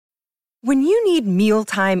When you need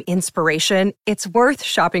mealtime inspiration, it's worth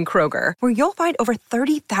shopping Kroger, where you'll find over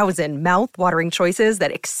 30,000 mouth-watering choices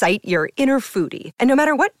that excite your inner foodie. And no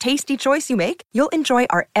matter what tasty choice you make, you'll enjoy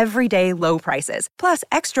our everyday low prices, plus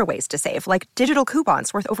extra ways to save, like digital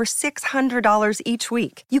coupons worth over $600 each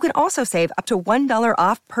week. You can also save up to $1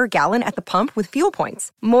 off per gallon at the pump with fuel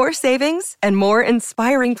points. More savings and more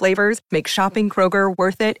inspiring flavors make shopping Kroger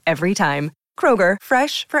worth it every time. Kroger,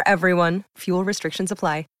 fresh for everyone. Fuel restrictions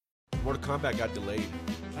apply. Mortal Kombat got delayed.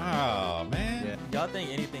 Oh, man. Yeah. Y'all think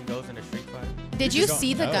anything goes in a street fight? Did you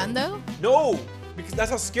see the know. gun, though? No, because that's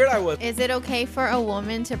how scared I was. Is it okay for a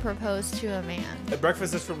woman to propose to a man? At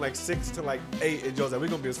breakfast is from like 6 to like 8, and Joe's like, we're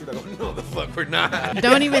going to be asleep. I go, no, the fuck, we're not.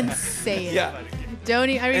 Don't even say it. Yeah. Don't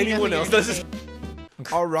even. I don't even know Anyone who else you're does this?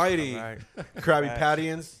 gonna Alrighty. All right. Krabby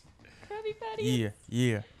Pattians. say. Krabby Patty.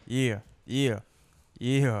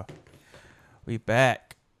 Yeah. We back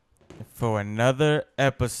for another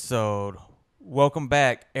episode. Welcome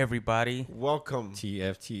back, everybody. Welcome.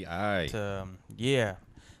 TFTI.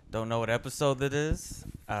 Don't know what episode that is.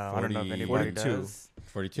 I don't know if anybody 42. does.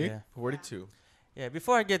 42? Yeah. 42. Yeah,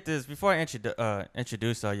 before I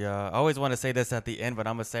introduce all y'all, I always want to say this at the end, but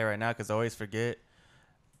I'm going to say it right now because I always forget.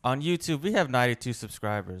 On YouTube, we have 92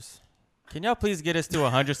 subscribers. Can y'all please get us to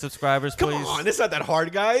 100 subscribers, please? Come on, it's not that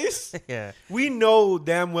hard, guys. Yeah. We know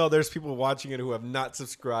damn well there's people watching it who have not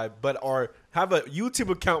subscribed, but have a YouTube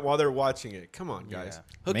account while they're watching it. Come on, guys.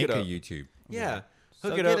 Yeah. Hook Make it a up. YouTube. Yeah. Hook So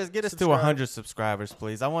it up. get us to subscribe. 100 subscribers,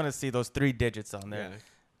 please. I want to see those 3 digits on there. Yeah.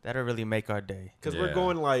 That'll really make our day. Because Yeah. we're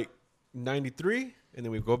going like 93, and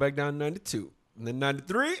then we go back down to 92. And then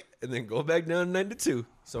 93, and then go back down to 92.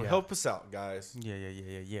 So Yeah. help us out, guys.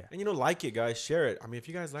 Yeah. And, like it, guys. Share it. I mean, if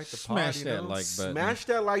you guys like the Smash pod, that like button. Smash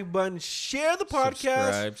that like button. Share the podcast.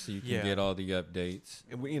 Subscribe so you can Yeah. get all the updates.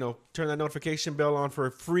 And, turn that notification bell on for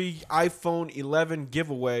a free iPhone 11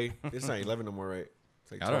 giveaway. It's not 11 no more, right?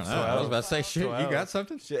 It's like I don't know. 12. I was about to say, shit, you 12. got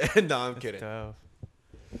something? Shit. No, I'm kidding. All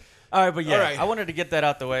right, but yeah, All right. I wanted to get that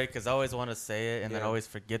out the way because I always want to say it and then Yeah. I always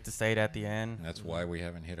forget to say it at the end. That's why we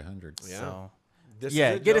haven't hit 100. Yeah. So, This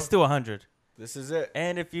yeah, is it, get Joe. us to 100. This is it.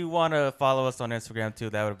 And if you want to follow us on Instagram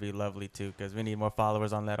too, that would be lovely too because we need more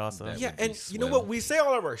followers on that also. That Yeah, would be and you know swell. what? We say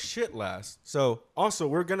all of our shit last. So, also,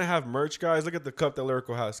 we're going to have merch, guys. Look at the cup that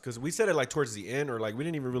Lyrical has. Because we said it, like, towards the end. Or, like, we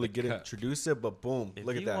didn't even really cup. introduce it. But, boom. If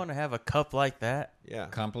Look at you that. want to have a cup like that, Yeah.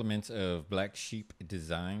 Compliments of Black Sheep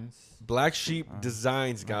Designs. Black Sheep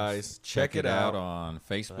Designs, guys. Check it out. on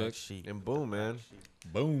Black Facebook. Sheep. And boom, man.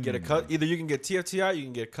 Boom. Get a cut. Either you can get TFTI, you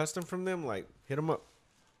can get custom from them. Like, hit them up.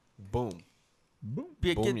 Boom.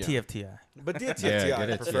 Get Boom, yeah. TFTI. But get Yeah, TFTI, get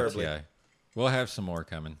a preferably. TFTI. We'll have some more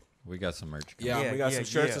coming. We got some merch coming. Yeah, Yeah, we got yeah, some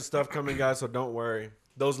shirts yeah. and stuff coming, guys, so don't worry.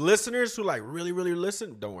 Those listeners who, like, really, really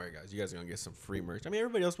listen, don't worry, guys. You guys are going to get some free merch. I mean,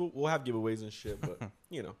 everybody else will have giveaways and shit, but,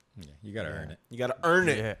 Yeah, you got to earn it. you got to earn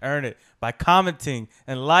it. Yeah, earn it by commenting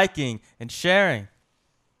and liking and sharing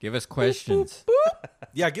Give us questions.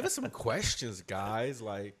 Yeah, give us some questions, guys.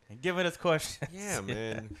 Like, and giving us questions. yeah,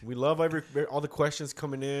 man. We love all the questions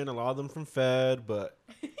coming in. A lot of them from Fed, but,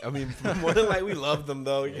 I mean, more than like, we love them,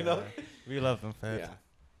 though, you know? We love them, fans.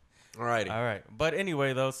 Yeah. All righty. All right. But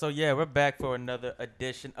anyway, though, so yeah, we're back for another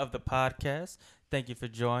edition of the podcast. Thank you for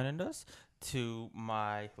joining us. To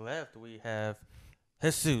my left, we have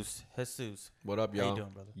Jesus. What up, How y'all? you doing,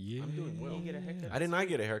 brother? Yeah. I'm doing well. You get a haircut I did not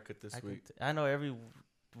get a haircut this week. I know every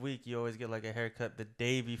week you always get like a haircut the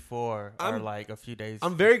day before or I'm- like a few days.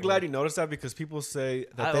 I'm very before. glad you noticed that because people say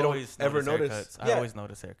that I they don't always ever notice. haircuts. I Yeah, always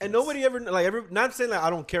notice haircuts. and nobody ever not saying that I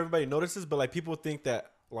don't care. Everybody notices, but like people think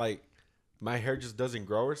that like my hair just doesn't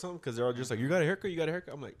grow or something because they're all just like, "You got a haircut? You got a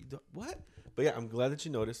haircut?" I'm like, "What?" But yeah, I'm glad that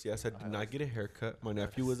you noticed. Yes, I did not get a haircut. My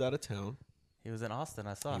nephew was out of town. He was in Austin.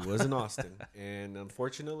 I saw. He was in Austin, and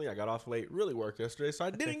unfortunately, I got off late. Really worked yesterday, so I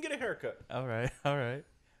didn't get a haircut. All right.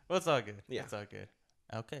 Well, it's all good. Yeah. It's all good.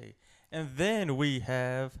 Okay. And then we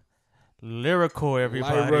have Lyrical,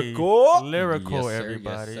 everybody. Lyrical? Lyrical, Yes, sir.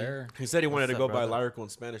 everybody. Yes, sir. He said he wanted What's to go up, by brother? lyrical in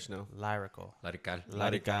Spanish now. Lyrical. Larical.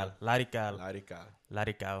 Lyrical. Lyrical. Lyrical.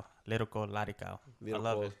 I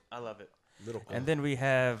love it. I love it. Little. And then we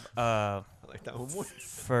have I like that one more.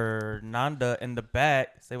 Fernanda in the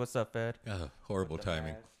back. Say what's up, Ed. Horrible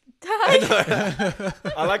timing.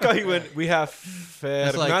 I like how he went. We have It's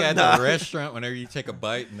like at Fernanda. the restaurant whenever you take a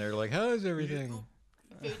bite and they're like, "How's everything?"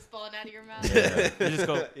 Food's falling out of your mouth. You just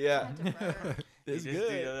go. Yeah, You it's just do a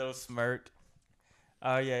good. little smirk.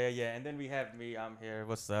 Oh yeah. And then we have me. I'm here.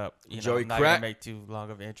 What's up? Joey I'm not Crack. gonna make too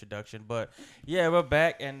long of an introduction, but yeah, we're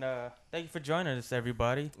back, and thank you for joining us,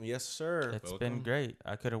 everybody. Yes, sir. It's Welcome. been great.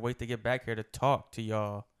 I couldn't wait to get back here to talk to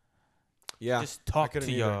y'all. Yeah, Just talk I couldn't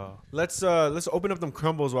to either. y'all. Let's open up them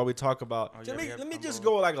crumbles while we talk about. Oh, yeah, we have let me just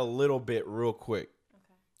crumbles. go like a little bit real quick.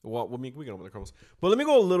 Well, we can open the crumbles, but let me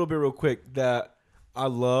go a little bit real quick. That I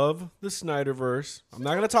love the Snyderverse. I'm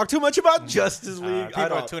not gonna talk too much about Justice League. I People are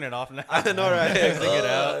don't. tuning off now. I know, right? Sing it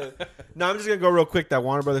out. No, I'm just gonna go real quick. That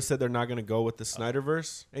Warner Brothers said they're not gonna go with the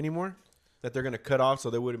Snyderverse anymore. That they're gonna cut off, so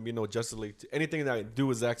there wouldn't be no Justice League. Anything that I do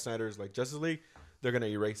with Zack Snyder's like Justice League, they're gonna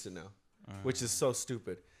erase it now, which is so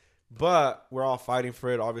stupid. But we're all fighting for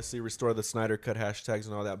it. Obviously, restore the Snyder Cut hashtags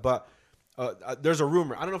and all that. But there's a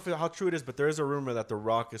rumor. I don't know how true it is, but there is a rumor that The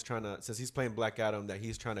Rock is trying to, since he's playing Black Adam, that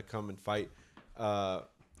he's trying to come and fight,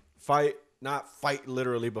 not fight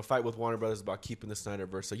literally, but fight with Warner Brothers about keeping the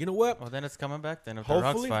Snyderverse. So you know what? Well, then it's coming back. Then if the Rock's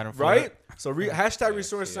Hopefully, fighting for right? it. So hashtag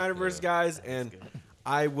restore Snyderverse, guys, and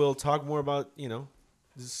I will talk more about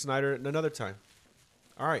Snyder another time.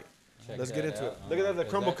 All right, let's get into it. Look at that, the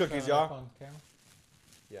crumble cookies, y'all.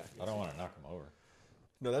 Yeah, I don't want to knock them over.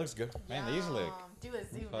 no, that looks good. Man, these look Do a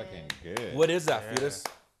zoom fucking in. good. What is that, fetus?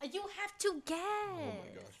 You have to guess.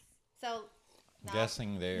 So now,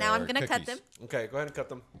 Guessing they now are I'm gonna cut cookies. them. Okay, go ahead and cut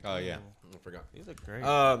them. Oh yeah, I forgot. These look great.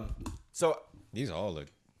 So these all look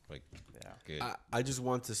like good. I just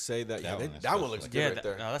want to say that That one that one looks especially. good yeah, right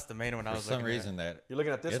there. no, that's the main one I For was some looking reason that You're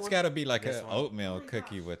looking at this it's one. got to be like This an one. oatmeal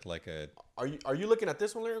cookie with like a Are you looking at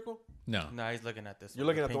this one, Lyrical? no. at. No, he's looking at this. You're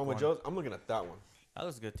one, looking at the pink one with Joe's. I'm looking at that one. That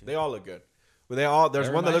looks good too. They all look good. But they all there's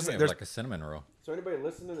That one that reminds looks me of there's like a cinnamon roll. so anybody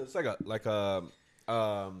listening, it's like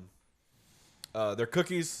they're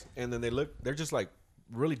cookies, and then they're just like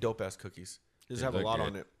really dope ass cookies. They just They have a look lot good.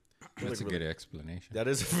 on it. They That's a look good really- explanation. That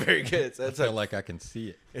is very good. I That's feel like I can see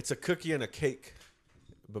it. it's a cookie and a cake,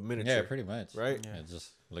 but miniature. Yeah, pretty much. right? Yeah. It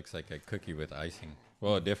just looks like a cookie with icing.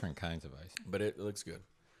 Well, different kinds of icing. But it looks good.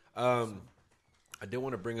 I did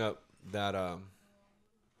want to bring up that I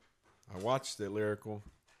watched the Lyrical.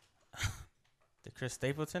 The Chris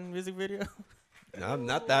Stapleton music video. No,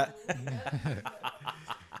 not that.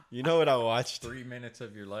 You know what I watched? 3 minutes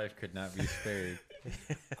of your life could not be spared.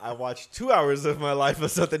 I watched 2 hours of my life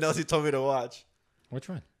of something else he told me to watch. Which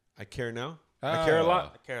one? I Care Now. I Care a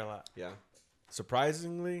Lot. I care a lot. Yeah.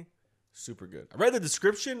 Surprisingly, super good. I read the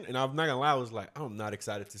description, and I'm not going to lie, I was like, I'm not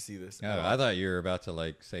excited to see this. No, I thought you were about to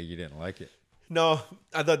like say you didn't like it. No,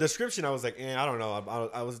 the description, I was like, I don't know.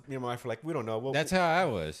 I was, me and my wife were like, we don't know. Well, That's how I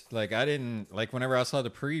was. Like I didn't like whenever I saw the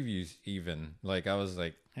previews. Even like I was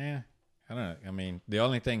like, I don't know. I mean, the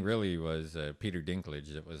only thing really was Peter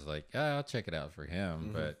Dinklage. That was like, I'll check it out for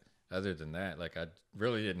him. But other than that, like I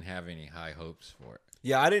really didn't have any high hopes for it.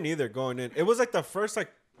 yeah, I didn't either going in. It was like the first,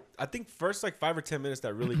 I think first 5 or 10 minutes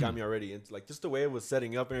that really got me already. It's like just the way it was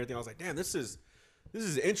setting up and everything. I was like, damn, this is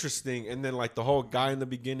interesting. And then like the whole guy in the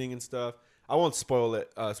beginning and stuff. I won't spoil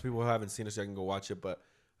it. So people who haven't seen it, so I can go watch it. But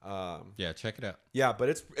Yeah, check it out. yeah, but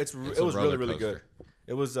it It's was a really roller really good. coaster.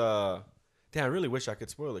 It was damn. I really wish I could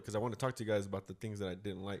spoil it because I want to talk to you guys about the things that I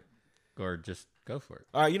didn't like. Or just go for it.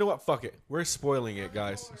 All right, you know what? Fuck it. We're spoiling it,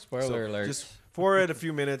 guys. Spoiler alert. Just forward a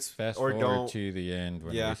few minutes Fast or forward don't. to the end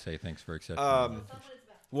when Yeah. we say thanks for accepting.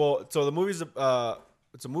 Well, so the movie's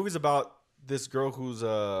it's a movie's about this girl who's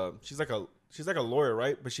she's like a lawyer,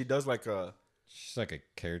 right? But she does like a She's like a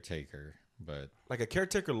caretaker, but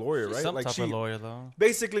caretaker lawyer, right? Some Like type of lawyer though.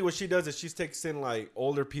 basically what she does is she takes in like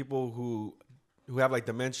older people who have like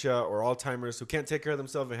dementia or Alzheimer's who can't take care of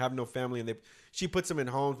themselves and have no family, and she puts them in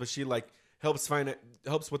homes, but she like helps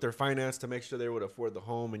with their finance to make sure they're able to afford the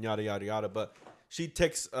home and yada yada yada. But she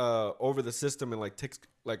takes over the system and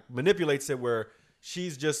like manipulates it where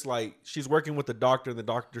she's just like she's working with the doctor and the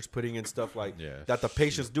doctor's putting in stuff like that the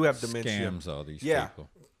patients do have dementia. scams all these Yeah, people.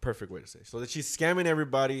 perfect way to say it. So that she's scamming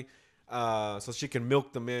everybody so she can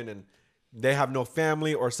milk them in, and they have no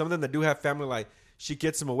family, or some of them that do have family, like she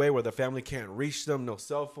gets them away where the family can't reach them, no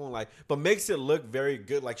cell phone, like, but makes it look very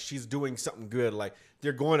good, like she's doing something good. Like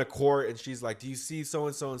they're going to court and she's like, do you see so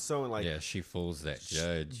and so and so, and like Yeah, she fools that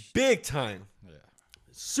judge. big time, Yeah.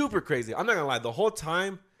 super crazy. I'm not gonna lie, the whole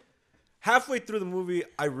time, halfway through the movie,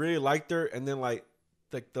 I really liked her, and then like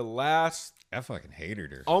the last I fucking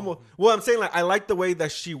hated her. almost, well, I'm saying like I like the way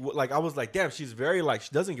that she like I was like, damn, she's very like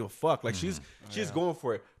she doesn't give a fuck, like she's going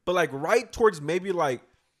for it. But like right towards maybe like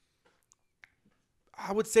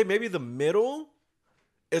I would say maybe the middle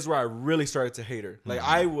is where I really started to hate her. Like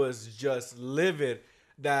I was just livid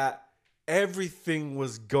that everything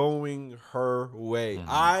was going her way.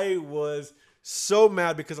 I was so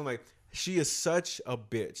mad because I'm like, she is such a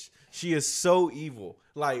bitch. She is so evil.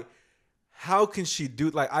 Like, how can she do?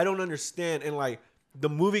 Like, I don't understand. And like, the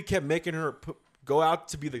movie kept making her go out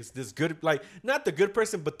to be this good, like not the good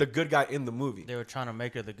person, but the good guy in the movie. They were trying to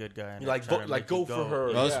make her the good guy. And Like, trying to like make go you for her.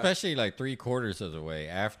 Well, yeah. especially like 3/4 of the way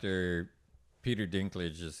after Peter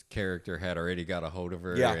Dinklage's character had already got a hold of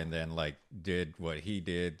her Yeah. and then like did what he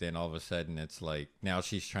did, then all of a sudden it's like now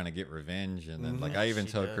she's trying to get revenge. And then like I even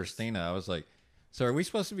She told does. Christina, I was like, so are we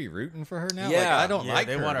supposed to be rooting for her now? Like, Yeah. I don't Yeah, like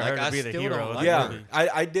they her. want her Like, to I be the still hero don't of like the Yeah, her. movie.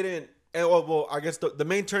 I didn't. Well, I guess the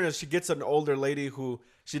main turn is she gets an older lady who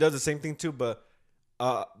she does the same thing too, but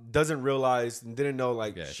doesn't realize and didn't know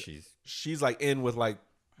like Yeah, she's like in with like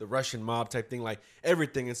the Russian mob type thing, like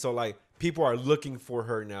everything, and so like people are looking for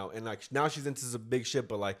her now, and like now she's into some big shit,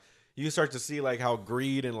 but like you start to see like how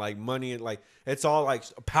greed and like money and like it's all like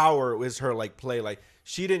power is her like play, like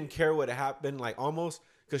she didn't care what happened, like almost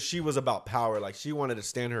because she was about power, like she wanted to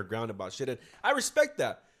stand her ground about shit, and I respect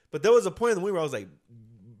that, but there was a point in the movie where I was like,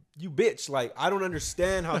 you bitch, like I don't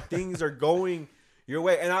understand how things are going your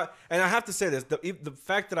way, and I have to say this, the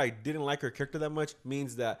fact that I didn't like her character that much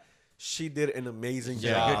means that she did an amazing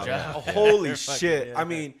Yeah, job. good job. Holy Fucking shit. yeah. I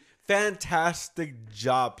mean, fantastic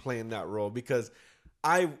job playing that role, because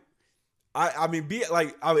I mean,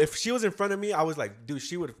 if she was in front of me, I was like, dude,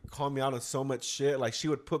 she would call me out on so much shit. Like she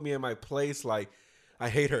would put me in my place. Like I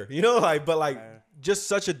hate her, you know, like, but like just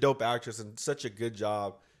such a dope actress and such a good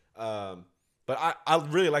job. But I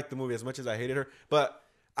really liked the movie as much as I hated her. But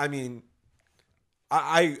I mean,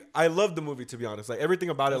 I love the movie, to be honest. Like everything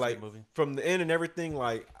about it, That's a like good movie. from the end and everything,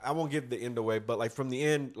 like I won't give the end away, but like from the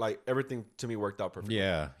end, like everything to me worked out perfectly.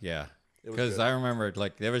 Yeah. was Because good. I remember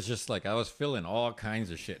like there was just like I was feeling all kinds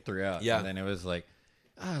of shit throughout. Yeah. And then it was like,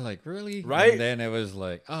 like really? Right? And then it was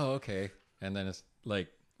like, oh, okay. And then it's like,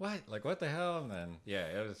 what? Like what the hell? And then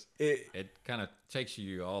it kind of takes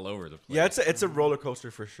you all over the place. Yeah, it's a roller coaster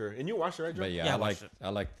for sure. And you watched it, right, Joe? But yeah, Yeah, I I watched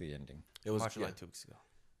liked the ending. It was Watched it yeah, like 2 weeks ago.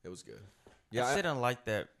 it was good. Yeah, Yeah, I didn't like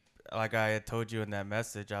that. Like I had told you in that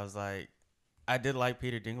message, I was like, I did like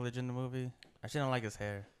Peter Dinklage in the movie. I just didn't like his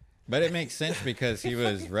hair. But it makes sense because he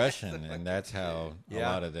was Russian, and that's how Yeah.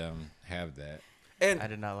 a lot of them have that. and I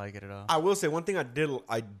did not like it at all. I will say one thing I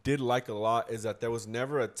did like a lot is that there was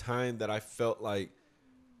never a time that I felt like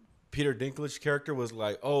Peter Dinklage character was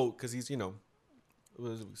like, oh, because he's, it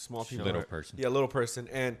was small people. Little person. Yeah, little person.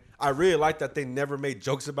 And I really like that they never made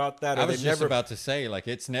jokes about that. Or I was they just never, about to say, like,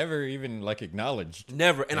 it's never even like acknowledged.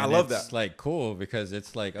 Never. And I love it's, that. like cool because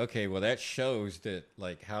it's like, okay, well, that shows that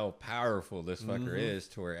like how powerful this fucker is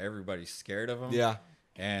to where everybody's scared of him. Mm-hmm. Yeah.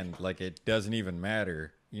 And like it doesn't even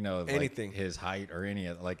matter, like, Anything. his height or any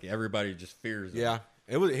of like everybody just fears him. Yeah.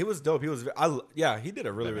 He was dope. He was, he did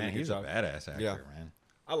a really, But, man, really good he's job. a badass actor, Yeah. man.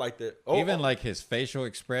 I liked it. Even like his facial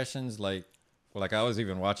expressions, like I was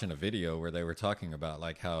even watching a video where they were talking about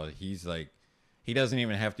like how he's like he doesn't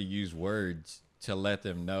even have to use words to let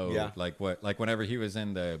them know Yeah. like whenever he was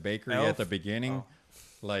in the bakery Elf? at the beginning,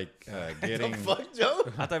 like getting fuck, Joe?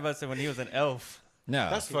 I thought about to say when he was an elf. no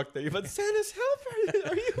That's fucked up. But Santa's helper.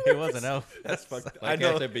 Are you? He was an elf. That's fucked up. like I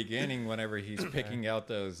know. at the beginning whenever he's picking out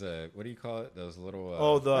those what do you call it, those little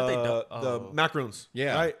Oh, What they do- the oh. macaroons.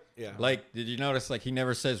 yeah, Right? Yeah. like did you notice like he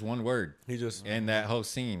never says one word He just, in that whole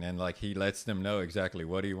scene, and like he lets them know exactly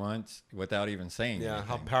what he wants without even saying yeah,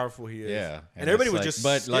 how anything. powerful he is. Yeah, And everybody it's was like- just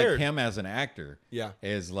but scared. like him as an actor, Yeah.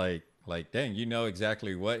 is like dang, you know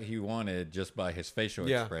exactly what he wanted just by his facial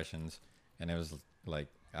Yeah. expressions, and it was like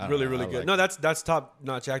I don't Really, know, really I good. liked No, it. that's top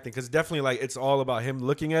notch acting because definitely like it's all about him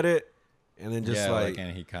looking at it and then just yeah, like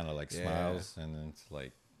and he kind of like Yeah. smiles, and then it's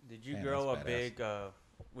like Did you Man, grow a that's badass. big?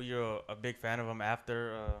 Were you a big fan of him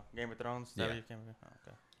after Game of Thrones? Is that Yeah. what you came? Oh,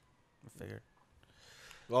 okay, I figured.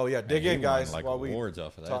 oh yeah, dig man, in he won, guys like while we awards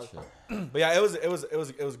off of that talk. shit. But yeah, it was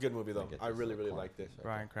a good movie though. Get I this really, little really corn. liked it.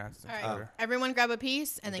 Brian Cranston. All right, Twitter. everyone grab a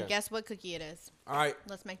piece and then Okay. guess what cookie it is. All right.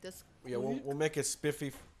 Let's make this. Yeah, we'll make it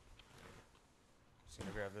spiffy. Just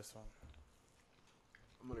gonna grab this one.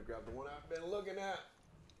 I'm gonna grab the one I've been looking at.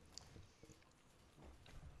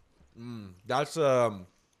 That's I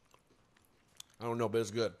don't know, but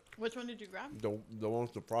it's good. Which one did you grab? The one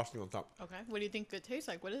with the frosting on top, Okay. What do you think it tastes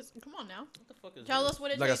like? What is? Come on now. What the fuck is Tell this? us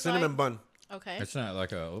what it like a tastes cinnamon like. bun. Okay. It's not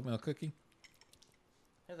like a oatmeal cookie.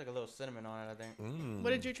 There's like a little cinnamon on it, I think. Mm. What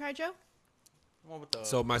did you try, Joe? One with the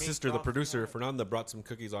So my pink sister, the frosting producer, on it. Fernanda, brought some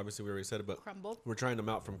cookies. Obviously, we already said it, but Crumble. we're trying them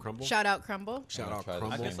out from Crumble. Shout out Crumble. Shout I'm out gonna try the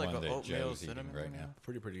Crumble. I guess same like one a that oatmeal Joe's eating cinnamon right one, now.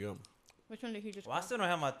 Pretty good. Which one did he just? Well, I still don't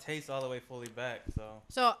have my taste all the way fully back, so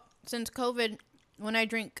So since COVID, when I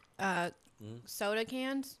drink soda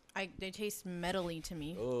cans, they taste metally to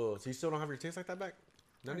me. Oh, so you still don't have your taste like that back?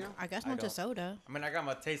 None of y'all? I guess I not to don't. soda. I mean, I got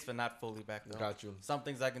my taste, but not fully back though. Got you. Some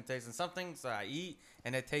things I can taste, and some things I eat,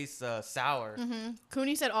 and it tastes sour.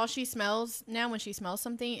 Cooney said all she smells now when she smells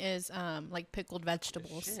something is like pickled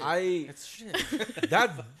vegetables. Shit. I It's shit.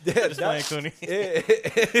 that Just playing, Cooney.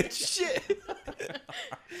 shit.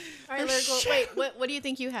 All right, Lyrical. Wait, what do you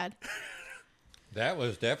think you had? That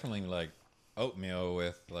was definitely like oatmeal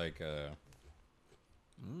with like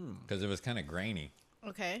because it was kind of grainy.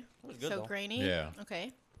 Okay. was good, so though. grainy. Yeah.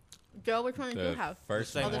 Okay. Joe, which one did you The have?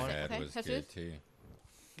 first same one I one? had Okay, was Jesus? good too.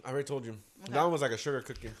 I already told you. Okay. That one was like a sugar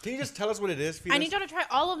cookie. Can you just tell us what it is? Fetus? I need y'all to try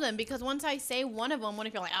all of them because once I say one of them, what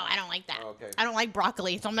if you're like, oh, I don't like that? Oh, okay. I don't like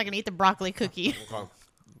broccoli, so I'm not gonna eat the broccoli cookie. Okay.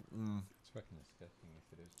 It's fucking disgusting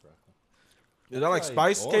if it is broccoli. Is that like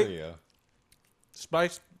spice cake? Oreo.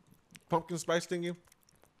 Spice? Pumpkin spice thingy?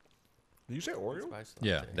 Did you say Oreo? Spice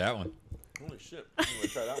Yeah, latte. that one. Holy shit. I'm going to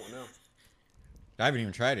try that one now. I haven't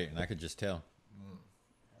even tried it, and I could just tell.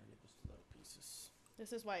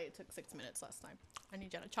 This is why it took 6 minutes last time. I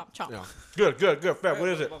need y'all to chop chop. Yeah. Good. Fat, what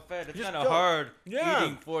is it? But Fed, it's Just kind of go. hard Yeah.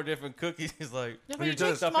 eating 4 different cookies. Like Yeah, but when you you're take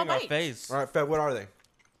just small stuffing our bites. face. All right, Fat, what are they?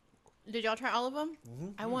 Did y'all try all of them?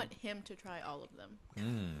 I want him to try all of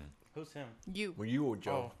them. Who's him? You. Were you or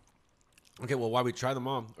Joe? Oh, Okay, well, why we try them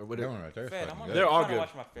all? Or what That one right there. is Fed, fucking I'm, on, good. They're all trying to good.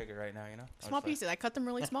 watch my figure right now. You know, Small I'm just pieces. I cut them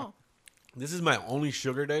really small. This is my only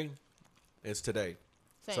sugar day. It's today.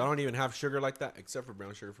 Same. So I don't even have sugar like that, except for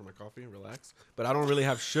brown sugar for my coffee. Relax. But I don't really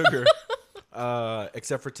have sugar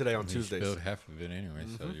except for today on You Tuesdays. spilled half of it anyway,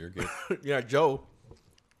 so you're good. Yeah, Joe.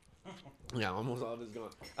 Yeah, almost all of it's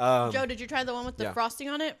gone. Joe, did you try the one with the yeah. frosting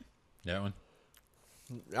on it? That one.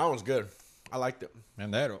 That one's good. I liked it.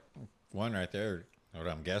 And that one right there, what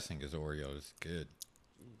I'm guessing is Oreo, is good.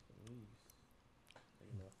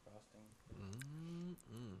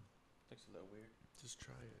 Looks a little weird. Just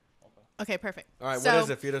try it. Okay, perfect. All right, so what is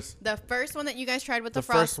it, Fetus? The first one that you guys tried with the, The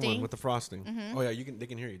first frosting one with the frosting. Oh yeah, they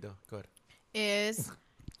can hear you. Though. Go ahead. is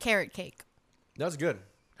carrot cake. That's good.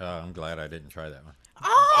 I'm glad I didn't try that one.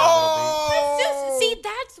 Oh, see,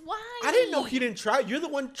 that's why. I didn't know he didn't try it. You're the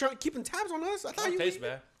one keeping tabs on us. I thought Don't you taste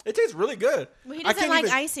bad. It tastes really good. Well, he I doesn't can't like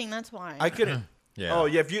even- icing. That's why. I couldn't. Yeah. Oh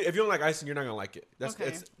yeah, if you don't like icing, you're not gonna like it. That's Okay.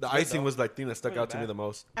 it's the icing was like the thing that stuck Really out to me bad. the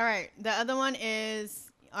most. All right. The other one is,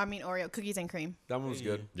 Oreo cookies and cream. That one was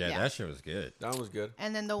good. Yeah, Yeah. that shit was good. That one was good.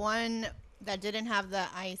 And then the one that didn't have the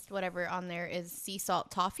iced whatever on there is sea salt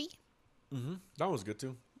toffee. That one was good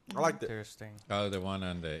too. I liked it. Interesting. Oh, the one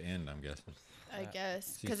on the end, I'm guessing. I guess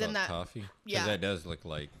Sea because salt in that, toffee. 'Cause yeah. that does look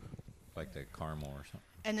like the caramel or something.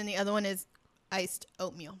 and then the other one is iced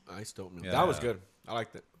oatmeal. Iced oatmeal. Yeah. That was good. I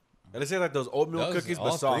liked it. And they say like those oatmeal cookies,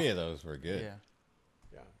 all but soft. 3 of those were good. Yeah.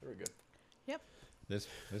 Yeah, they were good. Yep. This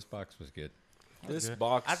box was good. This Good.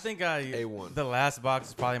 box. I think A1. the last box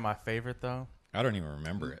is probably my favorite though. I don't even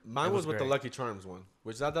remember it. Mine It was was with the great. Lucky Charms one.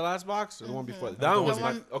 Was that the last box or the one before? That The one was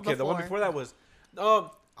one okay. The one before. before that was.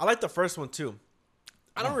 I like the first one too.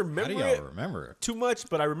 I don't How do remember y'all it remember it? too much,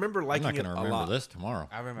 but I remember I'm liking not it gonna a remember lot. this tomorrow.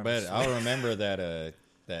 I remember but some. I'll remember that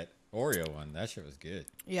Oreo one. That shit was good.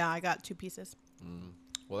 Yeah, I got 2 pieces.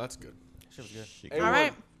 Well, that's good. Shit was good. Shit. Hey, All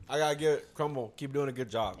right. I gotta give Crumble. Keep doing a good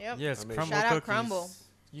job. Yep. Yes, I mean, crumble Shout out cookies. Crumble.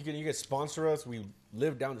 You can sponsor us. We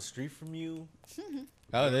live down the street from you.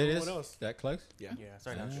 Oh, that is What else? that close? Yeah. Yeah, it's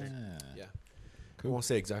right down the street. Ah. Yeah. I won't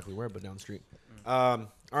say exactly where, but down the street. All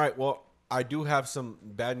right. Well, I do have some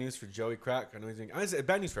bad news for Joey Crack. I know he's gonna, I say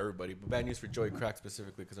bad news for everybody, but bad news for Joey Crack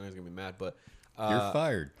specifically because I know he's gonna be mad. But You're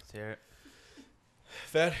fired. Let's hear it.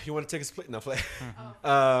 Fed, you want to take a split? No, play.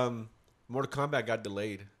 Mortal Kombat got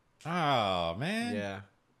delayed. Oh man. Yeah.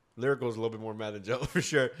 Lyrical's a little bit more mad than Joe for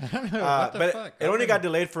sure. What the but fuck? it only got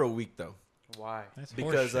delayed for a week though, Why? That's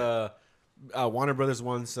because horseshit. Warner Brothers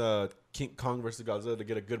wants King Kong versus Godzilla to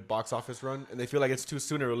get a good box office run, and they feel like it's too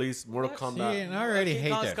soon to release Mortal See, Kombat. and I already King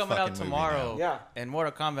hate Kong's that coming fucking out movie tomorrow. now. Yeah. And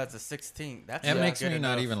Mortal Kombat's the 16th. That's That not makes good me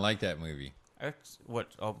not enough. even like that movie. What?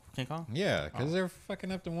 Oh, King Kong. Yeah, because they're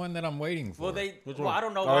fucking up the one that I'm waiting for. Well, they. Which Well, one? I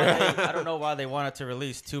don't know Oh, why. yeah. I don't know why they wanted to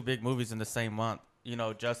release 2 big movies in the same month. You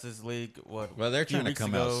know, Justice League. What? Well, they're a few trying to weeks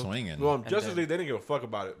come ago. out swinging. Well, And Justice then- League, they didn't give a fuck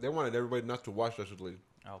about it. They wanted everybody not to watch Justice League.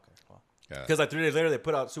 Oh, okay. Well, Yeah. Because like 3 days later, they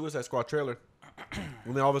put out Suicide Squad trailer.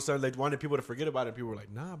 And then all of a sudden, they wanted people to forget about it. And people were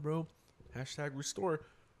like, nah, bro. Hashtag restore.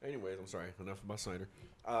 Anyways, I'm sorry. Enough about Snyder.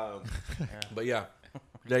 But yeah,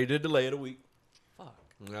 they did delay it a week. fuck.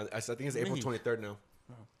 I think it's April Me. 23rd now.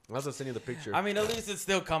 I was sending you the picture. I mean, at least it's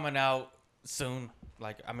still coming out soon.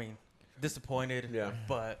 Like, I mean, disappointed. Yeah.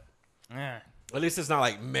 But. At least it's not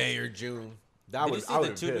like May or June. That Did was you see I the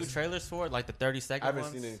would 2 new trailers for it? Like the 30-second I haven't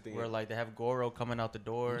ones? seen anything Where yet. like they have Goro coming out the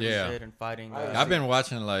door Yeah. and shit and fighting. I haven't I've been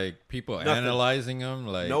watching like people Nothing. analyzing them.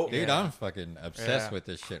 Like, Nope. dude, Yeah. I'm fucking obsessed Yeah. with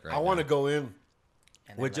this shit right I want to now. go in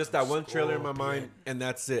and with then, just like, that one trailer in my Scorpion. mind, and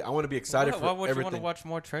that's it. I want to be excited Why for would you want everything. to watch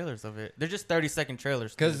more trailers of it? They're just 30-second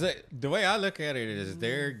trailers. Because the way I look at it is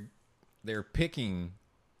they're picking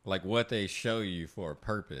like what they show you for a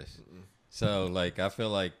purpose. So like I feel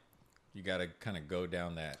like you got to kind of go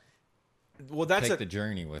down that Well, that's take a the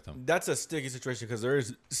journey with them. that's a sticky situation because there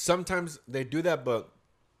is sometimes they do that, but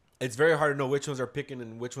it's very hard to know which ones are picking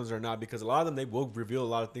and which ones are not, because a lot of them, they will reveal a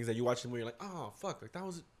lot of things that you watch them where you're like, oh fuck, like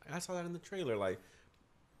I saw that in the trailer. Like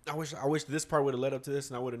I wish this part would have led up to this,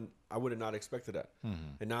 and I would have not expected that.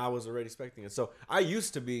 And now I was already expecting it. So I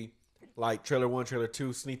used to be like trailer 1, trailer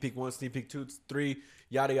 2, sneak peek 1, sneak peek 2, 3,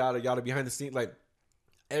 yada yada yada, behind the scenes, like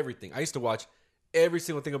everything. I used to watch every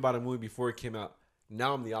single thing about a movie before it came out.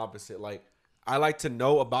 Now I'm the opposite. Like I like to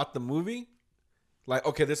know about the movie. Like,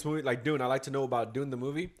 okay, this movie, like Dune, I like to know about Dune the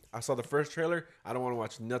movie. I saw the first trailer. I don't want to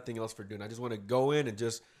watch nothing else for Dune. I just want to go in and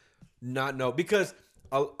just not know, because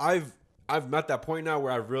I'm at that point now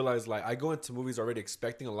where I've realized, like, I go into movies already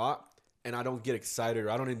expecting a lot, and I don't get excited,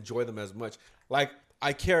 or I don't enjoy them as much. Like,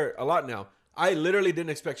 I care a lot now. I literally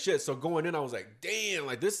didn't expect shit. So going in, I was like, damn,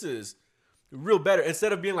 like, this is real better.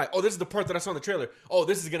 Instead of being like, oh, this is the part that I saw in the trailer. Oh,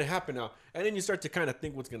 this is going to happen now. And then you start to kind of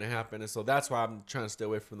think what's going to happen. And so that's why I'm trying to stay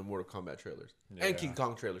away from the Mortal Kombat trailers. Yeah. And King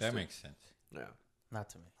Kong trailers, That too. makes sense. Yeah. Not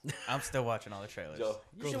to me. I'm still watching all the trailers. Joe,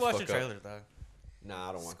 You grow should the watch the fuck up. trailers, dog. Nah,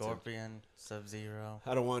 I don't want to. Scorpion, Sub-Zero.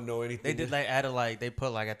 I don't want to know anything. They did like added like they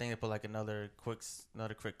put like I think they put like another quick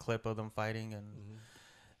clip of them fighting, and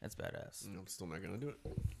it's badass. I'm still not going to do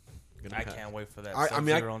it. I can't wait for that I mean,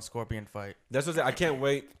 Sub-Zero and Scorpion fight. That's what I can't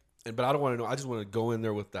wait. But I don't want to know. I just want to go in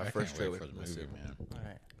there with that I first can't wait trailer. for the That's movie, it. man. All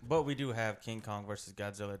right, but we do have King Kong versus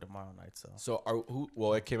Godzilla tomorrow night. So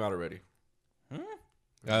Well, it came out already.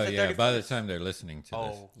 Oh the yeah, by the 31st? time they're listening to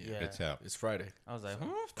this, yeah. it's out. It's Friday. I was like,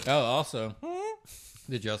 Oh, also,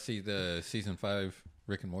 did y'all see the season 5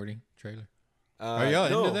 Rick and Morty trailer? Are y'all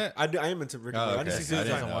no, into that? I am into Rick and Oh, Morty. I okay. didn't see I season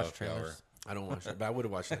didn't five. know watch if y'all trailers. were- I don't watch that, but I would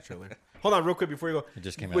have watched that trailer. Hold on, real quick before you go. It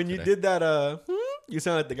just came out When you today. did that, you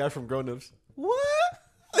sound like the guy from Grown Ups. What?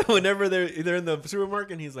 Whenever they're in the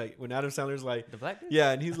supermarket, and he's like, when Adam Sandler's like, the black dude?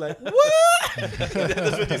 yeah, and he's like, what? That's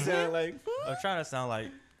what you sound like. I was trying to sound like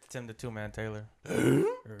Tim the Two Man Taylor.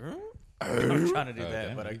 I'm trying to do Oh, that,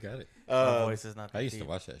 damn, but you got it. my voice is not. That I used to deep.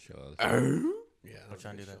 watch that show. all the time. Yeah, I'm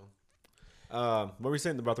trying to do that. What were you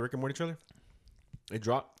saying about the Rick and Morty trailer? It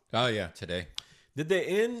dropped. Oh yeah, today. Did they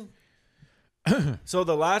end? So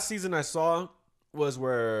the last season I saw was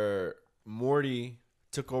where Morty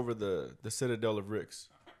took over the Citadel of Rick's.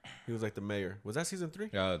 He was like the mayor. Was that season 3?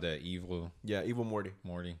 Oh, the evil Yeah, Evil Morty.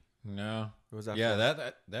 Morty. No. Or was that Yeah, 4?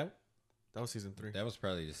 that That was season 3. that was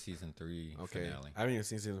probably the season 3 Okay, finale. I haven't even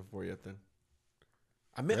seen season 4 yet. Then,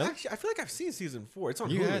 I mean, Really? actually, I feel like I've seen season 4. It's on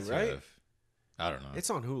You had Hulu, to right? have. I don't know. It's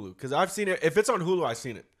on Hulu because I've seen it. If it's on Hulu, I've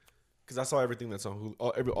seen it because I saw everything that's on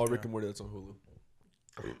Hulu. All Rick and Morty that's on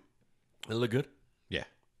Hulu. It look good. Yeah.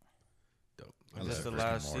 Dope. I Is this love the Rick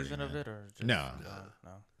and last Morty, season of man. it, or just, No.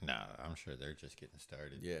 no? Nah, I'm sure they're just getting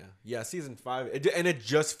started. Yeah. Season 5, and it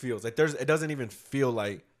just feels like it doesn't even feel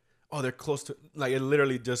like, oh, they're close to, like, it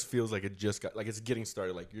literally just feels like it just got, like, it's getting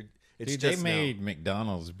started. Like it's Dude, just they now. made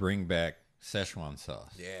McDonald's bring back Szechuan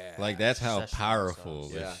sauce. Yeah. Like that's how Szechuan powerful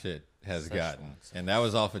sauce. this Yeah. shit has Szechuan gotten. sauce. And that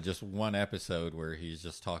was off of just one episode where he's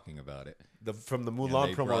just talking about it. From the And Mulan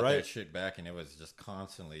they promo, brought right? that shit back, and it was just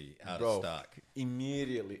constantly out Bro. of stock.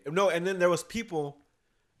 Immediately. No, and then there was people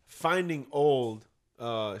finding old,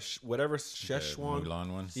 whatever The Szechuan.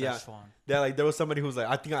 Mulan one. Yeah. Szechuan. That, like, there was somebody who was like,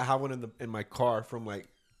 I think I have one in my car from like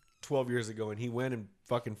 12 years ago, and he went and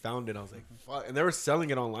fucking found it. I was like, fuck. And they were selling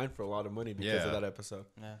it online for a lot of money because of Yeah. that episode.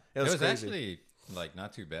 Yeah, It was, crazy. actually like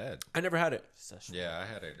not too bad. I never had it. Szechuan. Yeah,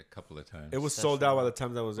 I had it a couple of times. It was sold out by the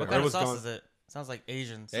time that was there. What Or kind it of was sauce gone. is it? Sounds like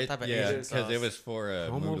Asian. Some It- type of yeah, Asian because it sauce. was for a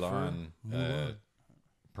Promo for Mulan, Mulan.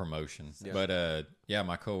 promotion. Yeah. But yeah,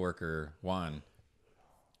 my coworker Juan,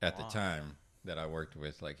 at the time that I worked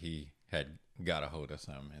with, like he had got a hold of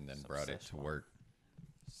some and then brought it to Szechuan. work.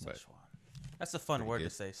 But Szechuan. That's a fun word good.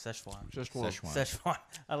 to say. Szechuan. Szechuan. Szechuan. Szechuan.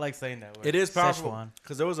 I like saying that word. It is powerful Szechuan.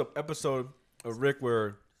 because there was an episode of Rick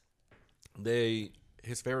where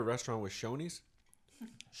his favorite restaurant was Shoney's,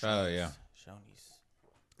 Oh yeah, Shoney's.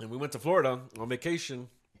 and we went to Florida on vacation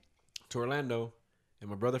to Orlando, and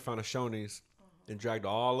my brother found a Shoney's and dragged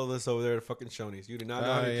all of us over there to fucking Shoney's. You do not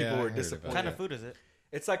know how Oh, many yeah, people I were heard about disappointed. What kind of food is it?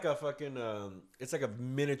 It's like a fucking it's like a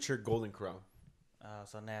miniature Golden Corral. Oh,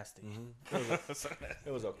 so nasty.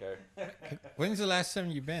 It was okay. when's the last time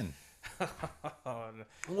you been? Oh, no.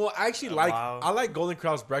 Well, I actually Wow. I like Golden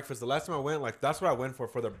Corral's breakfast. The last time I went, like that's what I went for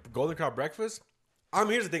the Golden Corral breakfast.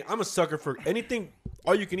 Here's the thing. I'm a sucker for anything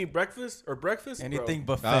all you can eat breakfast or breakfast. Anything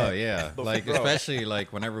bro. buffet. Oh yeah, But like bro. especially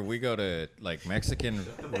like whenever we go to like Mexican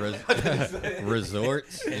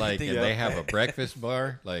resorts, like and Yeah. they have a breakfast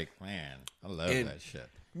bar. Like man, I love And- that shit.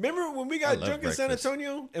 Remember when we I got love drunk in San breakfast.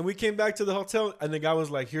 Antonio and we came back to the hotel and the guy was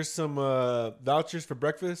like, "Here's some vouchers for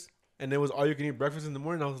breakfast," and it was all you can eat breakfast in the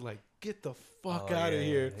morning. I was like, "Get the fuck Oh, out of yeah,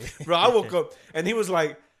 here, yeah. bro!" I woke up and he was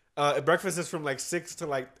like, Breakfast is from like 6 to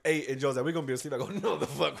like 8, and Joe's like, "We're gonna be asleep." I go, "No, the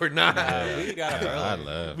fuck, we're not. We got up I early.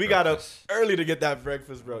 love. We got up breakfast. early to get that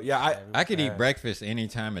breakfast, bro." Yeah, I could eat breakfast any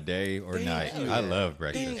time of day or night. you. I love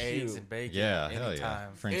breakfast. Thank Eggs you. and bacon. Yeah, hell yeah.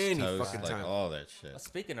 anytime. French Any toast, fucking like time. all that shit.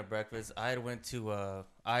 Speaking of breakfast, I went to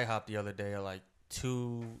IHOP the other day at like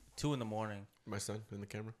 2 in the morning. my son in the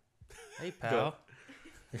camera. Hey, pal.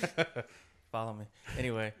 Follow me.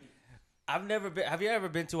 Anyway, I've never been. Have you ever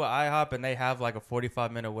been to an IHOP and they have like a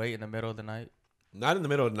 45-minute wait in the middle of the night? Not in the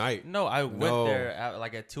middle of the night. No, I went No. there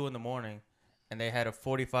at 2 in the morning, and they had a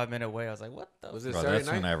 45-minute wait. I was like, what the? Was it Bro, Saturday that's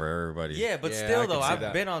night? whenever everybody. Yeah, but Yeah, I still can though, see I've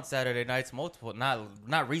that. been on Saturday nights multiple.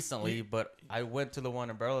 Not recently, but I went to the one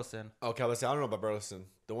in Burleson. Okay, let's say I don't know about Burleson.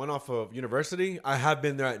 The one off of University, I have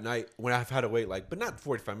been there at night when I've had to wait but not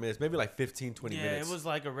 45 minutes, maybe like 15, 20 Yeah, minutes. it was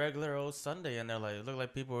like a regular old Sunday, and they're like, it looked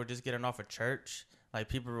like people were just getting off of church. Like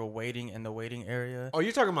people were waiting in the waiting area. Oh,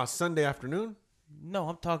 you're talking about Sunday afternoon? No,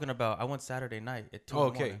 I'm talking about I went Saturday night at 2 Oh,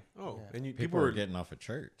 in the okay. morning. Oh, Yeah. and People were getting off of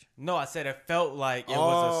church. No, I said it felt like it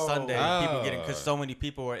was a Sunday. People Oh. getting because so many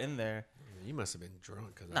people were in there. You must have been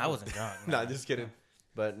drunk. No, I wasn't drunk. Nah, just kidding.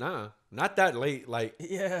 But nah, not that late. Like,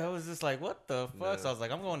 Yeah, it was just like, what the fuck? Nah. So I was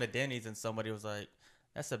like, I'm going to Denny's, and somebody was like,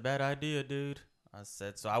 that's a bad idea, dude. I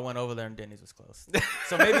said, so I went over there, and Denny's was closed.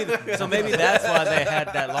 so maybe that's why they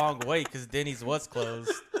had that long wait, because Denny's was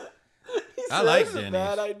closed. I like that's a Denny's.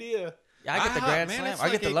 bad idea. Yeah, I get the IHOP, Grand man, Slam. it's I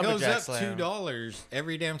get like the it Lumberjack goes up Slam. $2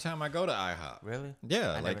 every damn time I go to IHOP. Really?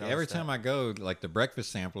 Yeah, I never like every noticed time that. I go, like the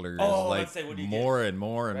breakfast sampler is Oh, like let's say, what do you get? more and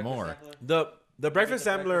more and Breakfast more. sampler? The breakfast the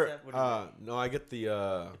sampler. breakfast sam- what do No, I get the. You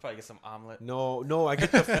probably get some omelet. No, I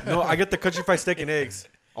get the. No, I get the country fried steak and eggs.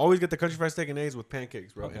 Always get the country fried steak and eggs with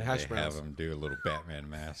pancakes, bro, and hash They have browns. them do a little Batman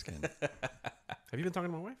mask. And Have you been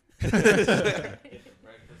talking to my wife?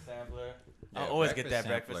 Breakfast sampler. I always get that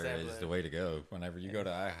breakfast sampler sampler. is the way to go. Whenever you go to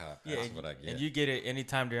IHOP, that's what I get. And you get it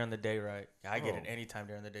anytime during the day, right? Yeah, I get it Oh. anytime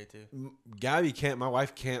during the day too. Gabby can't. My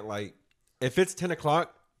wife can't. Like, if it's 10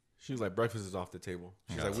 o'clock, she was like, breakfast is off the table.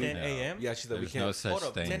 She's No, like, we. 10 a.m.? Yeah, she's like, we There's no can't. such Hold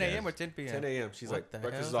up, thing. 10 a.m. as- or 10 p.m.? 10 a.m. She's What like, the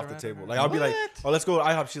breakfast is hell's off the around table. here? Like, I'll be like, What? oh, let's go to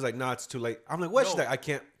IHOP. She's like, nah, it's too late. I'm like, what? She's No. like, I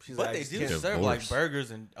can't. She's But like, I they just do can't. serve like Divorce.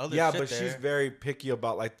 burgers and other Yeah, shit but there. she's very picky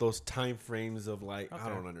about like those time frames of like, I Okay.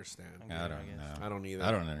 don't understand. I don't know. I don't either.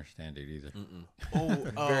 I don't understand it either.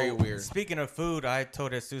 Oh, Very weird. Speaking of food, I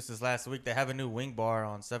told Jesus last week they have a new wing bar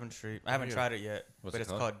on 7th Street. I haven't yeah. tried it yet, What's but it it's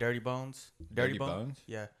called? called Dirty Bones. Dirty Bones?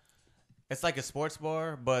 Yeah. It's like a sports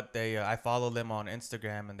bar, but they I follow them on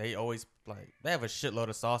Instagram, and they always they have a shitload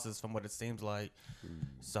of sauces from what it seems like.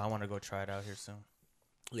 So I want to go try it out here soon.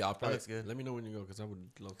 Yeah, I'll probably. looks good. Let me know when you go because I would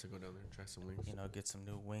love to go down there and try some wings. You know, get some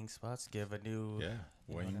new wing spots. Give a new Yeah,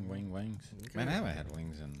 You know what I mean? wings. Man, I haven't had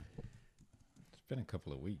wings in. It's been a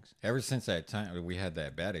couple of weeks. Ever since that time we had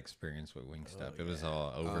that bad experience with Wingstop, it was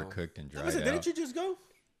all overcooked and dried out. Didn't you just go?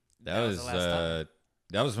 That was was the last time.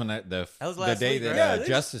 that was when the was the last day week, that right? Yeah, they-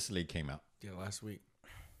 Justice League came out. Yeah, last week.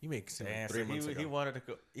 You make it seem Damn, like so 3 months he ago. wanted to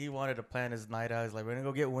go. He wanted to plan his night out. He's like, we're gonna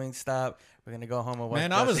go get Wingstop. We're gonna go home and watch.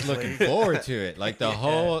 Man, I was Justice looking League." forward to it. Like the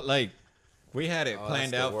whole we had it Oh,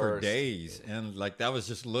 planned that's out the for worst. days, and like that was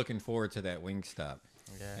just looking forward to that Wingstop.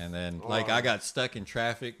 Yeah. And then I got stuck in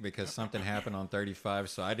traffic because something happened on 35,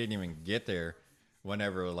 so I didn't even get there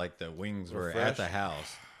whenever like the wings were at the fresh?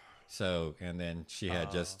 house. So and then she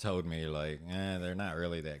had just told me like, they're not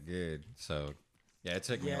really that good. So yeah, it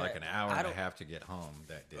took me Yeah, like an hour I and a don't- half to get home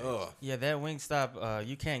that day. Ugh. Yeah, that Wingstop,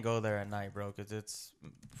 you can't go there at night, bro, because it's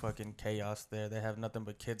fucking chaos there. They have nothing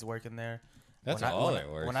but kids working there. That's when all I, it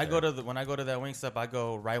works when I go there. to when I go to that Wingstop, I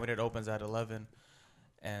go right when it opens at 11,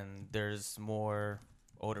 and there's more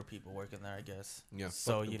older people working there, I guess. Yeah,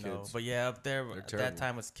 So fuck them you know, kids. but yeah, up there at terrible. that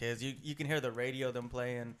time was kids. You can hear the radio them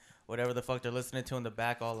playing whatever the fuck they're listening to in the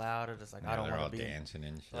back all loud. It's just like Yeah, I don't they're all want to be dancing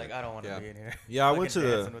and shit. like I don't want to Yeah. be in here. Yeah, I went Fucking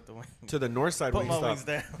to dancing with the wings. To the north side Put my wings Wingstop.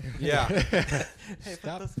 down. Yeah. Hey,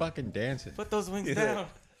 Stop fucking dancing. put those wings Yeah.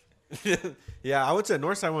 down. Yeah, I went to the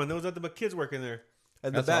north side one. There was nothing but kids working there.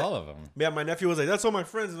 And That's the back, all of them. Yeah, my nephew was like, "That's all my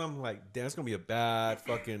friends," and I'm like, "Damn, it's gonna be a bad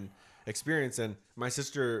fucking experience." And my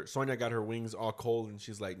sister Sonia got her wings all cold, and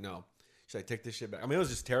she's like, "No." She's like, "Take this shit back." I mean, it was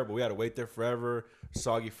just terrible. We had to wait there forever.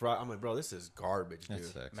 Soggy fry. I'm like, "Bro, this is garbage, That dude."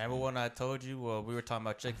 sucks. Remember when I told you we were talking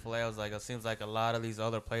about Chick-fil-A? I was like, it seems like a lot of these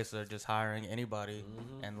other places are just hiring anybody,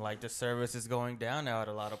 and like the service is going down now at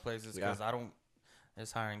a lot of places because Yeah.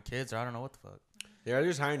 it's hiring kids or I don't know what the fuck. Yeah, they're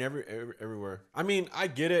just hiring everywhere. I mean, I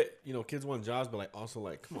get it. You know, kids want jobs, but like also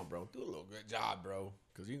like, come on, bro, do a little good job, bro,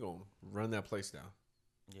 because you gonna run that place down.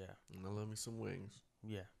 Yeah, And I love me some wings.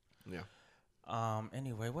 yeah. Yeah.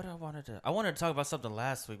 Anyway, what I wanted to talk about something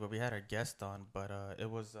last week, but we had our guest on, but it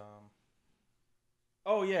was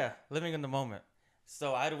oh yeah, living in the moment.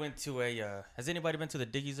 So I went to a. Has anybody been to the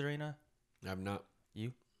Dickies Arena? I've not.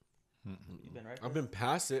 You? You've been right. I've been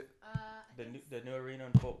past it the new arena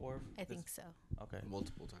in Fort Worth. I think so. Okay.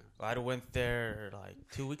 multiple times. I went there like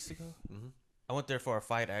 2 weeks ago. Mm-hmm. I went there for a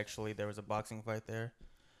fight. Actually, there was a boxing fight there.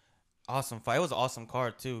 Awesome fight. It was an awesome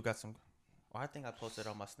card too. Got some. Well, I think I posted it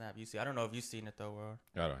on my Snap. You see? I don't know if you've seen it though, Ron.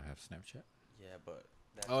 I don't have Snapchat. Yeah, but.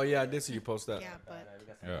 Oh yeah, I did see you post that. Yeah, but We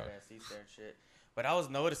got some Yeah. badass seats there and shit. But I was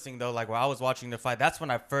noticing though, like while I was watching the fight, that's when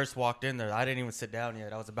I first walked in there. I didn't even sit down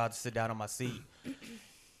yet. I was about to sit down on my seat,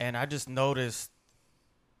 and I just noticed,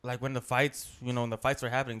 like when the fights were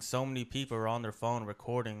happening, so many people were on their phone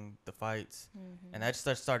recording the fights, and that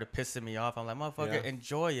just started pissing me off. I'm like, motherfucker, Yeah.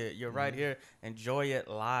 enjoy it. You're right here. Enjoy it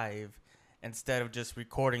live, instead of just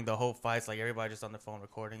recording the whole fights. Like everybody just on the phone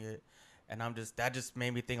recording it. And that just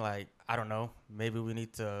made me think like, I don't know, maybe we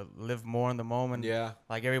need to live more in the moment. Yeah.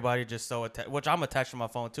 Like everybody just so attached, which I'm attached to my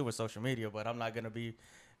phone too with social media, but I'm not going to be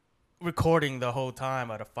recording the whole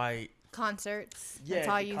time at a fight. concerts. That's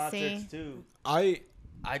all you see. Too. I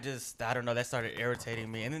I don't know, that started irritating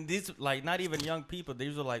me. And then these, like, not even young people,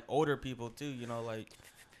 these were like older people too, you know, like,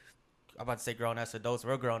 I'm about to say grown ass adults.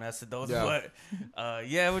 We're grown ass adults, Yeah. but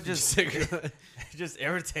yeah, it was just just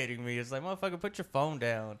irritating me. It's like, motherfucker, put your phone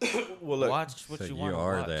down. well look. Watch what So you you want to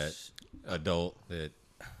are watch. that adult that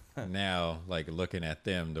now, like looking at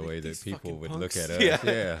them the way that These people fucking would punks. look at us. Yeah.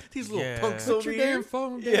 Yeah. These little Yeah. punks Put over here.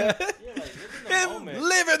 phone Yeah. Yeah, like, live in the Him moment.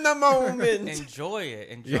 live in the moment. Enjoy it.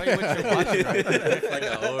 Enjoy what you're watching right now. It's like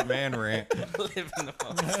an old man rant. Live in the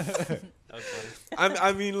moment. That was funny.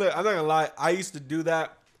 I mean, look, I'm not gonna lie. I used to do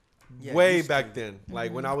that Yeah, way used back to. then.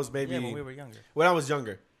 Like when I was maybe Yeah, when we were younger. when I was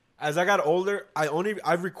younger. As I got older,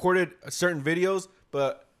 I've recorded certain videos,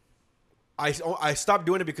 but I stopped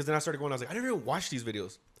doing it because then I started going. I was like, I never even watch these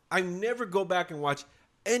videos. I never go back and watch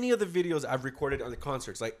any of the videos I've recorded on the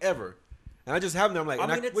concerts, like ever. And I just have them. I'm like, I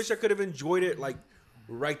and mean, I it's- wish I could have enjoyed it like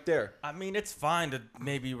right there. I mean, it's fine to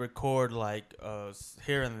maybe record like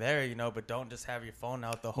here and there, you know, but don't just have your phone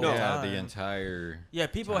out the whole No. Yeah, time. the entire. Yeah,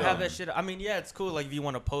 people have that shit. I mean, yeah, it's cool. Like if you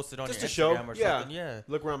want to post it on Just your to show, Instagram or yeah. something. Yeah.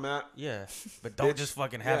 Look where I'm at. Yeah. But don't Bitch. just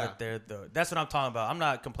fucking have Yeah. it there though. That's what I'm talking about. I'm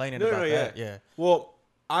not complaining No, about no, that. Yeah. Well,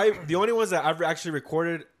 the only ones that I've actually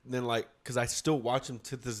recorded, then like, because I still watch them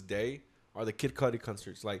to this day, are the Kid Cudi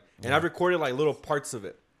concerts. Like, and I've recorded like little parts of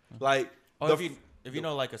it, like. Oh, the if you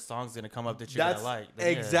know like a song's gonna come up that you're That's gonna like.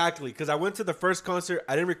 Then yeah. exactly because I went to the first concert.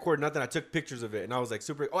 I didn't record nothing. I took pictures of it, and I was like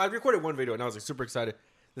super. Oh, I recorded one video, and I was like super excited.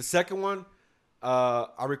 The second one,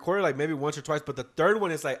 I recorded like maybe once or twice, but the third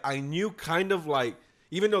one is like I knew kind of like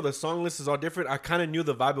even though the song list is all different, I kind of knew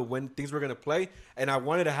the vibe of when things were gonna play, and I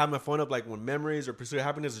wanted to have my phone up like when Memories or Pursuit of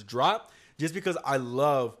Happiness drop, just because I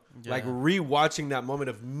love like Yeah. rewatching that moment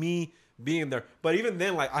of me being there. But even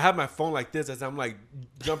then, like I have my phone like this as I'm like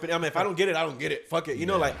jumping. I mean, if I don't get it, I don't get it. Fuck it. You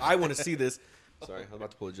know, like I want to see this. Sorry, I was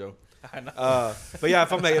about to pull a joke. I know. But yeah,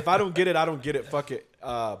 if I don't get it, I don't get it. Fuck it.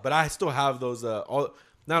 But I still have those all.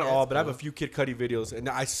 Not Yeah, all, it's but I have a cool. few Kid Cudi videos, and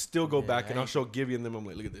I still go Yeah, back and I I'll ain't- show Gibby and them. I'm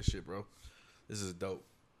like, look at this shit, bro. This is dope.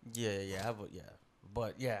 Yeah.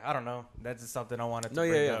 But yeah, I don't know. That's just something I wanted to No,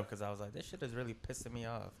 yeah, bring yeah. up because I was like, this shit is really pissing me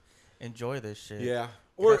off. Enjoy this shit. Yeah.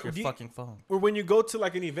 Get Or off your do you- fucking phone. Or when you go to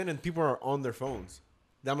like an event and people are on their phones,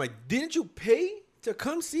 I'm like, didn't you pay to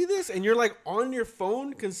come see this? And you're like on your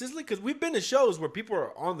phone consistently? Because we've been to shows where people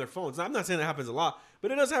are on their phones. Now, I'm not saying that happens a lot,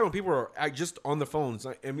 but it does happen when people are just on their phones.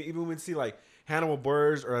 Like, and even when we see like Hannibal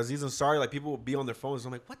Burrs or Aziz Ansari, like people will be on their phones.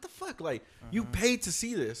 I'm like, what the fuck? Like, you paid to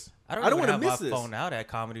see this. I don't want even to have miss my this. phone out at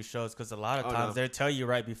comedy shows because a lot of Oh, times no. they tell you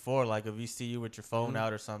right before, like if you see you with your phone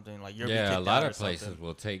out or something, like you're Yeah, a kicked lot out of or places something.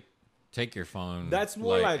 will take your phone. That's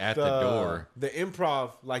more like at the door. The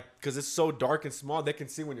improv, like, because it's so dark and small, they can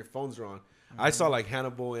see when your phones are on. I saw like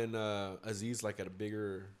Hannibal and Aziz like at a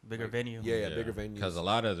bigger like, venue. Yeah, bigger venue. Because a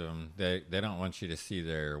lot of them, they don't want you to see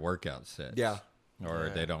their workout sets. Yeah. Or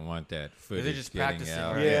Yeah. they don't want that footage They're just getting practicing,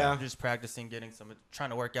 out. right? Yeah. Just practicing, getting some,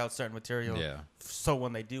 trying to work out certain material. Yeah. So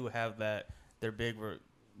when they do have that, their big, the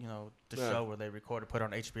Yeah. show where they record or put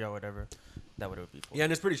on HBO or whatever, that would be for. Yeah,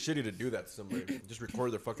 and it's pretty shitty to do that to somebody. Just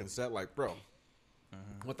record their fucking set, like, bro,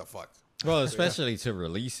 what the fuck? Well, especially to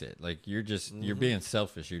release it. Like you're being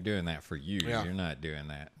selfish. You're doing that for you. Yeah. You're not doing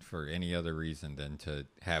that for any other reason than to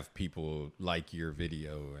have people like your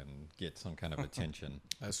video and get some kind of attention.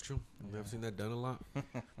 That's true. I've seen that done a lot.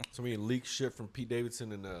 So many leaked shit from Pete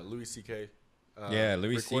Davidson and Louis C.K. Yeah,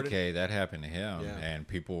 Louis recorded. C.K. That happened to him, Yeah. and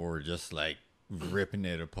people were just like ripping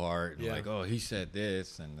it apart and Yeah. like, oh, he said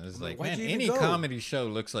this, and it's like, why'd man, you even any go? comedy show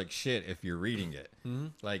looks like shit if you're reading it.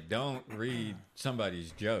 Like, don't read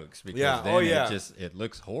somebody's jokes because Yeah. then Oh, yeah. it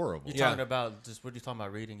looks horrible. You're Yeah. talking about just what are you talking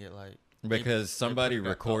about reading it like? Because somebody put it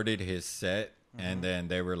back up. recorded his set and then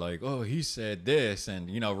they were like, "Oh, he said this," and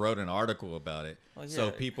wrote an article about it. Well, So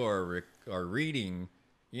yeah. people are reading,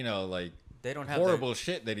 like They don't have horrible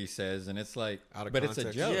shit that he says, and it's like, Out of but it's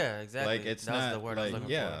context. a joke. Yeah, exactly. Like it's That was not the word I was like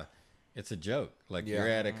looking for. it's a joke. Like Yeah. you're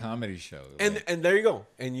at a comedy show, And like, and there you go.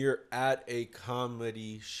 And you're at a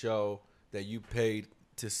comedy show that you paid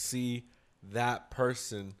to see that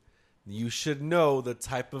person. You should know the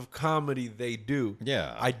type of comedy they do.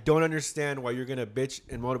 Yeah. I don't understand why you're gonna bitch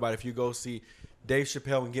and moan about it if you go see Dave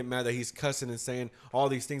Chappelle and get mad that he's cussing and saying all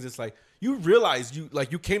these things. It's like you realize you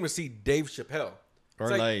came to see Dave Chappelle. or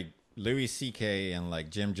It's like Louis C.K. and like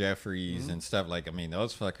Jim Jeffries and stuff. Like, I mean,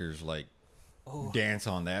 those fuckers like dance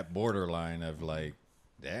on that borderline of like,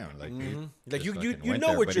 damn, like, dude, Like, just you fucking know went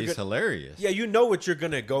there, what but you're he's gonna- hilarious. yeah, you know what you're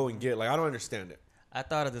gonna go and get. Like I don't understand it. I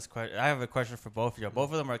thought of this question. I have a question for both of y'all.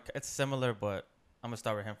 Both of them are it's similar, but I'm gonna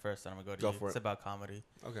start with him first, and I'm gonna go to Go you. for It's it. about comedy.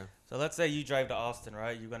 Okay. So let's say you drive to Austin,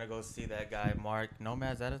 right? You're gonna go see that guy, Mark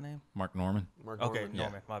Nomad. Is that his name? Mark Norman. Mark Okay, Norman.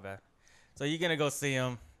 Norman. My bad. So you're gonna go see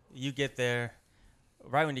him. You get there.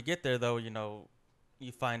 Right when you get there, though,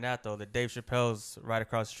 you find out though that Dave Chappelle's right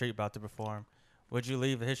across the street about to perform. Would you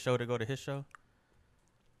leave his show to go to his show?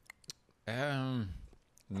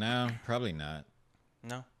 No, probably not.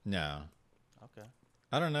 No. No, Okay.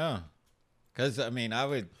 I don't know. Cause I mean, I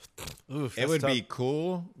would. Oof, It that's would tough. be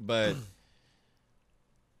cool, but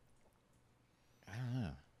I don't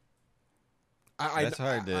know. That's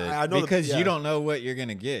hard to I know because yeah. you don't know what you're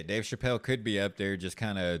gonna get. Dave Chappelle could be up there just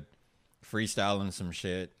kind of freestyling some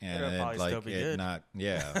shit, and It'll it, probably like still be it good. not.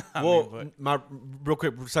 Yeah, Well, my real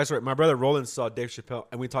quick side story. My brother Roland saw Dave Chappelle,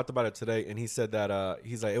 and we talked about it today. And he said that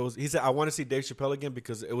he's like he said I want to see Dave Chappelle again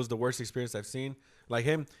because it was the worst experience I've seen. Like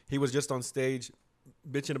him, he was just on stage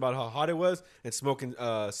bitching about how hot it was and smoking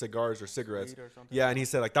cigars or cigarettes. Weed or something? Yeah, and he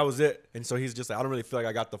said like that was it. And so he's just like I don't really feel like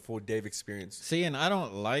I got the full Dave experience. see, and I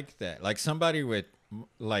don't like that. Like somebody with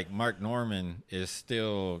like Mark Norman is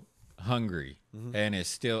still hungry and is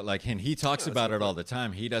still like, and he talks about it all the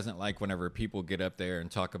time. He doesn't like whenever people get up there and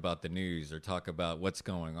talk about the news or talk about what's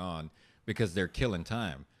going on because they're killing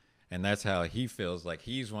time. And that's how he feels. Like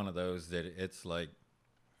he's one of those that it's like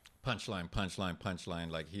punchline, punchline, punchline.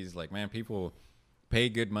 Like he's like, man, people pay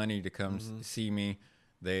good money to come see me.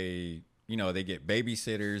 They, they get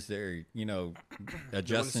babysitters. They're,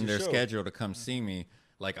 adjusting see their show. schedule to come see me.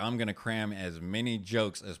 Like I'm gonna cram as many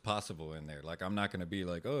jokes as possible in there. Like I'm not gonna be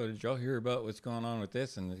like, oh, did y'all hear about what's going on with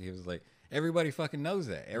this? And he was like, everybody fucking knows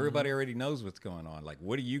that. Everybody already knows what's going on. Like,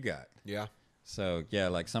 what do you got? Yeah. So yeah,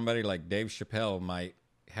 like somebody like Dave Chappelle might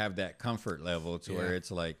have that comfort level to where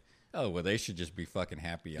it's like, oh, well, they should just be fucking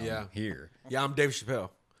happy I'm here. Yeah, I'm Dave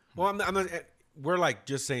Chappelle. Well, I'm not we're like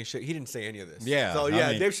just saying shit. He didn't say any of this. Yeah, So I yeah,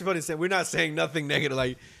 mean- Dave Chappelle didn't say. We're not saying nothing negative.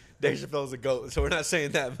 Like Dave Chappelle's a goat, so we're not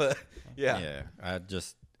saying that. But yeah. Yeah,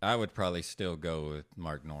 I would probably still go with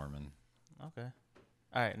Mark Norman. Okay.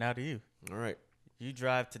 All right. Now to you. All right. You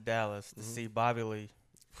drive to Dallas to see Bobby Lee,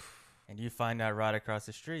 and you find out right across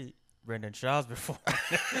the street Brendan Shaw's performing.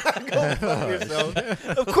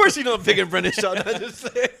 Of course, you know I'm picking Brendan Shaw. Not just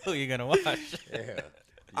saying. Who you gonna watch? Yeah.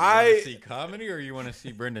 I see comedy or you want to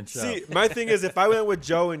see Brendan Shaw? see. My thing is, if I went with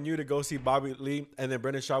Joe and you to go see Bobby Lee, and then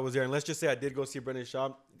Brendan Shaw was there, and let's just say I did go see Brendan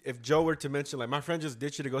Shaw. If Joe were to mention, like, my friend just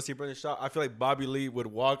ditched you to go see Brendan Shaw, I feel like Bobby Lee would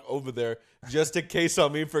walk over there just to case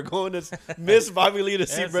on me for going to miss Bobby Lee to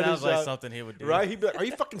see That Brendan sounds Shaw. like something he would do. Right? He'd be like, "Are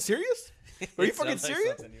you fucking serious? Are you It fucking sounds like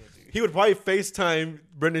serious?" something he would do. He would probably FaceTime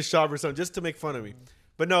Brendan Shaw or something just to make fun of me.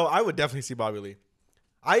 But no, I would definitely see Bobby Lee.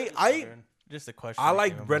 I Just a question. I that came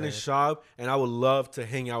like in my Brendan head. Shaw, and I would love to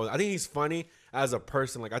hang out with him. I think he's funny as a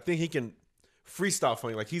person. Like, I think he can freestyle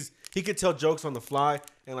funny. Like, he could tell jokes on the fly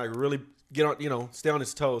and, like, really get on, stay on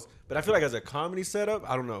his toes. But I feel like as a comedy setup,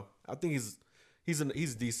 I don't know. I think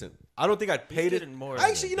he's decent. I don't think I'd pay to. getting more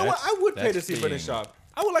Actually, you know what? I would pay to that's see Brendan being- Shaw.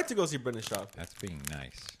 I would like to go see Brendan Shaw. That's being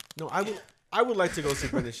nice. No, I would like to go see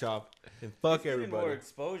Brendan Shaw and fuck Getting more everybody.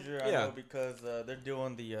 exposure, I Yeah. know, because they're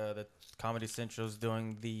doing the Comedy Central's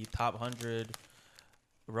doing the top 100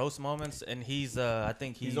 roast moments, and I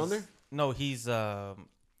think he's on there? No, he's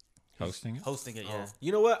Hosting it? hosting it. Yeah,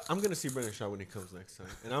 You know what? I'm gonna see Brendan Shaw when he comes next time,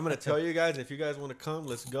 and I'm gonna tell you guys if you guys want to come,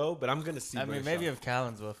 let's go. But I'm gonna see. I mean, Brendan maybe Shaw. if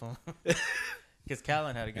Callan's with him, because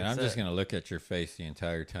Callan had a good And I'm set. just gonna look at your face the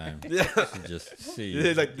entire time Yeah. to just see.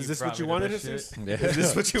 Yeah, like, is You this brought what you me to wanted? this Jesus? Yeah. Is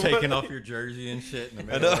this what you Taking wanted? off your jersey and shit in the I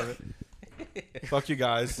middle know. of it. Fuck you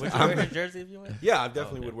guys. Would you wear your jersey if you went? Yeah, I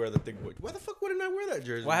definitely would wear the thing. Why the fuck wouldn't I wear that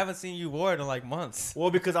jersey? Well, I haven't seen you wear it in like months.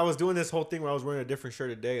 Well, because I was doing this whole thing where I was wearing a different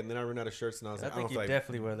shirt a day, and then I ran out of shirts, and I was I like, I think don't you feel like.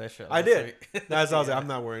 definitely wear that shirt. I last did. week. That's why I was like, I'm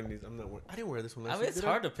not wearing these. I'm not wearing. I didn't wear this one last I mean, week. it's did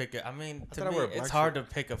hard to pick it. I mean, to thought I me, wore a black it's hard shirt.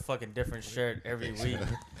 to pick a fucking different shirt every week.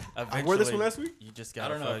 I wore this one Eventually, last week? You just I got.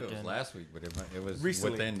 don't know if it was last week, but it was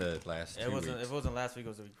Recently. within the last 2 It wasn't. weeks. It wasn't last week. It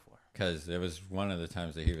was the week before. Because it was one of the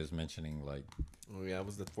times that he was mentioning, like, Oh yeah, it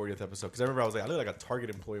was the 40th episode. Because I remember I was like, I look like a Target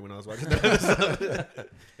employee when I was watching that episode.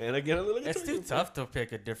 And again, I look like a It's Target too employee. tough to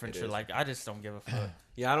pick a different It shirt. is. Like I just don't give a fuck.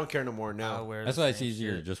 Yeah, I don't care no more I'll now. wear that's the why it's same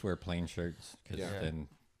easier to shit. just wear plain shirts. Because Yeah. then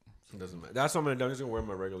It doesn't matter. That's what I'm gonna do. I'm just gonna wear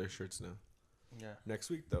my regular shirts now. Yeah. Next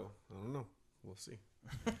week though, I don't know. We'll see.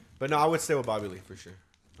 But no, I would stay with Bobby Lee for sure.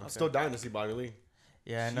 I'm still dying to see Bobby Lee.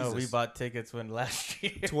 Yeah, I know. We Jesus. bought tickets when last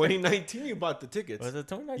year. 2019, you bought the tickets. Was it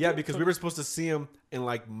 2019? Yeah, because we were supposed to see him in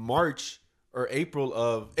like March or April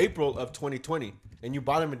of 2020, and you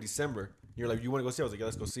bought him in December. You're like, you want to go see him? I was like, yeah,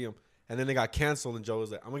 let's go see him. And then they got canceled, and Joe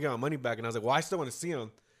was like, I'm gonna get my money back, and I was like, well, I still want to see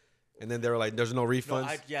him. And then they were like, there's no No, refunds.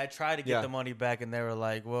 I tried to get Yeah. the money back, and they were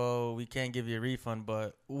like, "Well, we can't give you a refund,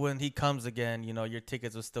 but when he comes again, you know, your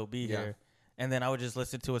tickets will still be Yeah. here." And then I would just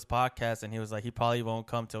listen to his podcast, and he was like, "He probably won't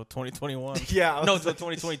come till 2021." Yeah, I no, was till like,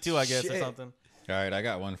 2022, I guess, or shit. something. all right, I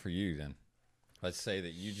got one for you then. Let's say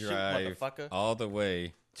that you Shoot, drive motherfucker. all the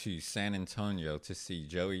way to San Antonio to see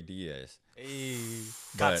Joey Diaz. Hey,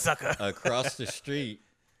 But cocksucker. across the street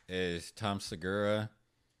is Tom Segura,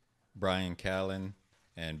 Brian Callen,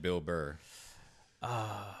 and Bill Burr.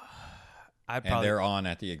 I'd And probably, they're on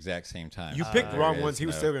at the exact same time. You So picked the there wrong is ones. He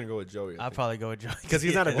was no- still gonna go with Joey I'd probably go with Joey because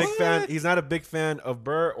he's not a big Diaz. fan. He's not a big fan of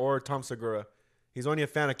Burr or Tom Segura. He's only a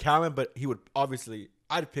fan of Callen, but he would obviously.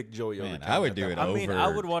 I'd pick Joey over. Man, Callen I would at do that it point. I mean, I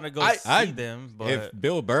over- would want to go I- see I'd- them, but If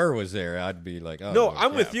Bill Burr was there, I'd be like, oh, No, well,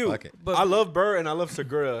 I'm yeah, with you. fuck it. But- I love Burr and I love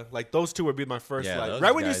Segura. Like those two would be my first. Yeah, Like those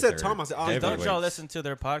right when you guys said are Tom, I said, "Oh, heavyweights. don't y'all listen to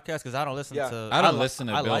their podcast? Because I don't listen Yeah. to. I don't li- listen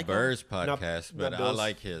to I Bill like 'em. Burr's podcast, but not I Bill's.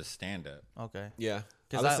 like his stand-up. Okay. yeah." I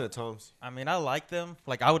 'Cause listen I- to Tom's. I mean, I like them.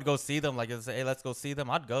 Like, I would go see them. Like, if they say, hey, let's go see them,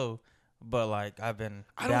 I'd go. But like, I've been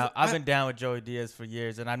down with Joey Diaz for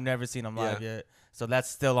years, and I've never seen him live Yeah. yet. So that's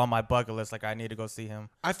still on my bucket list. Like, I need to go see him.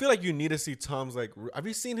 I feel like you need to see Tom's. Like, have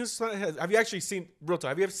you seen his? Have you actually seen real talk?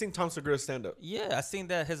 Have you ever seen Tom Segura's stand up? Yeah, I seen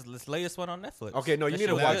that his latest one on Netflix. Okay, no, you That need shit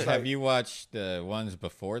to was watch good. that. Have you watched the ones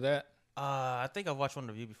before that? I think I've watched one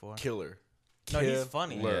of you before. Killer. No, he's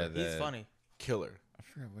funny. Yeah, He's the- funny. Killer. I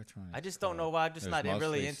forgot which one. I it's just don't know called. why I'm just There's not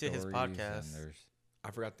really mostly into his stories and podcast. there's-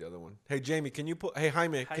 I forgot the other one. Hey Jamie, can you pull? Hey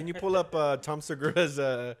Jaime, can you Jaime. pull up Tom Segura's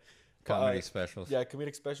comedy specials. Yeah,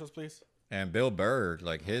 comedic specials, please. And Bill Burr,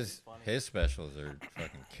 like his specials are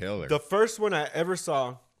fucking killer. The first one I ever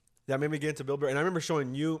saw that made me get into Bill Burr, and I remember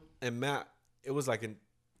showing you and Matt. It was like in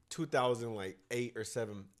 2008 or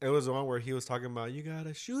 7. It was the one where he was talking about you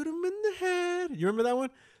gotta shoot him in the head. You remember that one?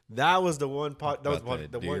 That was the one part. That was About one, the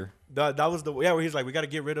the one. deer? That was the where he's like, we gotta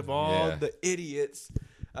get rid of all Yeah. the idiots.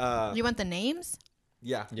 You want the names?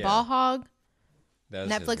 Yeah. Yeah, Ball hog. that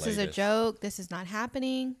was his Netflix is a latest. joke. This is not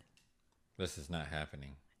happening. This is not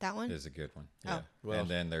happening. That one. Is a good one. Oh. Yeah. Well- And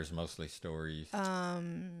then there's mostly stories.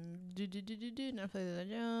 Netflix is a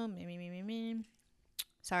joke. Me.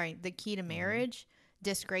 Sorry, The Key to Marriage.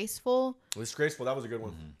 Disgraceful. Disgraceful. That was a good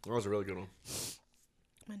one. That was a really good one.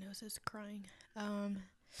 My nose is crying.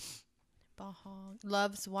 Ball hog.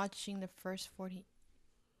 Loves watching the first 40.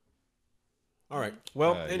 All right.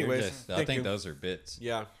 Well, You're anyways, just- I thank think you. those are bits.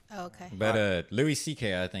 Yeah. Oh, okay. But Louis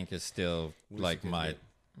C.K. I think is still Louis like CK 's my good.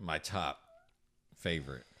 my top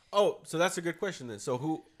favorite. Oh, so that's a good question then.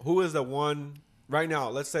 So who is the one right now?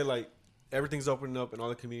 Let's say like everything's opening up and all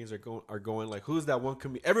the comedians are going. Like who's that one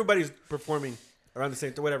comedian? Everybody's performing around the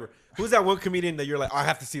same time. Whatever. Who's that one comedian that you're like, oh, I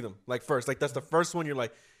have to see them like first? Like that's the first one. You're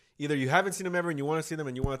like, either you haven't seen them ever and you want to see them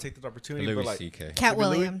and you want to take this opportunity. Louis but like C.K. Cat Louis-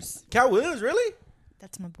 Williams. Cat Williams, really?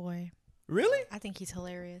 That's my boy. Really? I think he's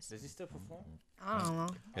hilarious. Does he still perform? I don't know.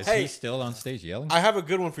 Is Hey. he still on stage yelling? I have a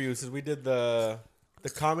good one for you. Since we did the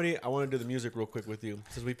comedy, I want to do the music real quick with you.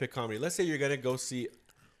 Since we picked comedy, let's say you're gonna go see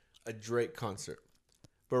a Drake concert,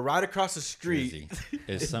 but right across the street, Drizzy.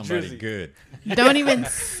 Is somebody Drizzy. good? Don't even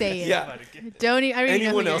say it. yeah, Don't even. I don't even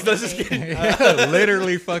anyone know else? who you're Let's just saying. kidding.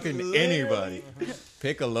 Literally fucking anybody.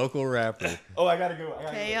 Pick a local rapper. Oh, I gotta go.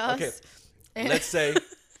 Chaos. Okay, let's say.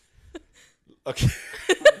 Okay.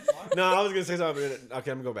 No, I was gonna say something. Okay, I'm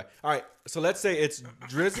gonna go back. All right, so let's say it's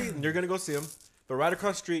Drizzy, and you're gonna go see him. But right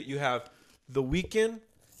across the street, you have The Weeknd,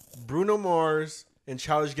 Bruno Mars, and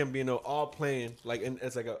Childish Gambino all playing. Like, and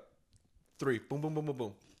it's like a 3. Boom, boom, boom, boom,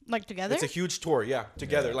 boom. Like together? It's a huge tour, yeah,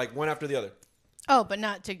 together, Yeah. like one after the other. Oh, but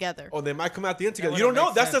not together. Oh, they might come out the end together. That You don't wouldn't know.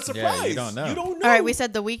 make That's the sense. surprise. Yeah, you don't know. You don't know. All right, we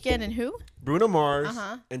said The Weeknd and who? Bruno Mars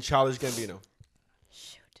Uh-huh. and Childish Gambino.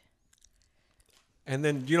 Shoot. And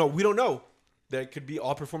then, you know, we don't know. They could be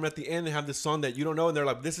all performing at the end and have this song that you don't know. And they're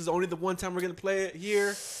like, this is only the one time we're going to play it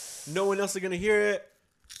here. No one else is going to hear it.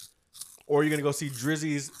 Or you're going to go see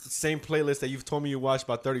Drizzy's same playlist that you've told me you watched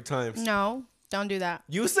about 30 times. No, don't do that.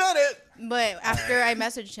 You said it. But after I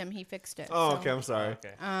messaged him, he fixed it. Oh, so. okay. I'm sorry.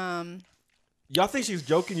 Okay. Y'all think she's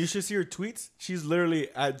joking? You should see her tweets. She's literally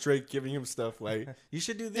at Drake giving him stuff like, you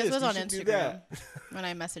should do this. This was you on should do Instagram that. when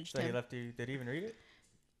I messaged So he him. left you. Did he even read it?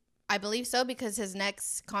 I believe so because his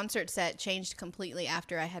next concert set changed completely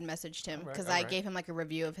after I had messaged him because I gave him like a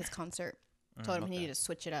review of his concert. Told him he needed to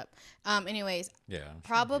switch it up. Anyways, Yeah. I'm sure he's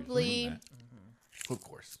probably doing that. Of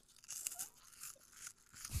course.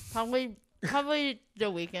 probably The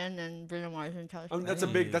Weeknd and Bruno Mars and Childish. That's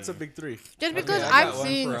a big three. Just because Yeah, I I've got one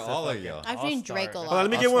seen for all of y'all. I've seen All-star. Drake a lot. Hold on,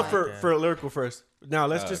 let me I'll get one slide for then. lyrical first. Now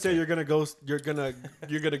let's just say okay.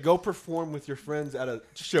 you're gonna go perform with your friends at a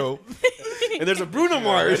show, and there's a Bruno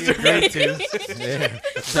Mars. Agreed to. Yeah.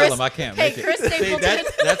 Tell him I can't Hey, make it. Chris See, Stapleton.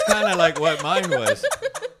 that's kind of like what mine was.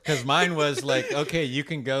 Because mine was like, okay, you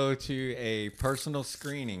can go to a personal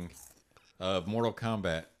screening of Mortal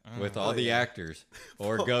Kombat with all the actors,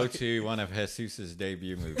 or go to one of Jesus's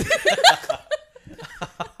debut movies.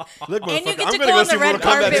 Look, And you motherfucker, get I'm to gonna go go on see the red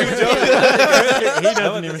Mortal Kombat carpet too, with Joe. He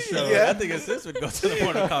doesn't even show Yeah. I think sis would go to the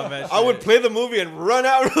Mortal Kombat. I would shit. play the movie and run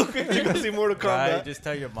out real quick to go see Mortal Right, Kombat. just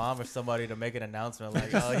tell your mom or somebody to make an announcement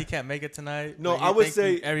like, "Oh, he can't make it tonight." No, Like, I would thank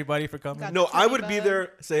say- you, everybody for coming. Got- No, I would Ladybug. be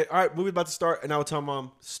there, say, all right, movie about to start, and I would tell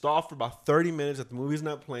mom, stop for about 30 minutes that the movie's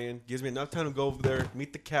not playing, gives me enough time to go over there,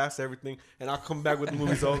 meet the cast, everything, and I'll come back when the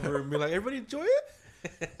movie's over and be like, everybody enjoy it?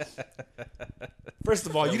 First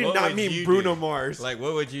of all, you did What not would mean you Bruno do? Mars. Like,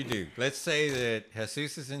 what would you do? Let's say that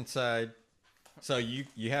Jesus is inside, so you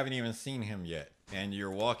haven't even seen him yet, and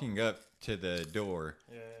you're walking up to the door,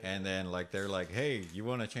 and then like they're like, "Hey, you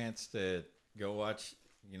want a chance to go watch,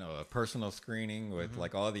 a personal screening with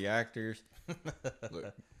like all the actors,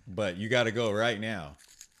 but you got to go right now,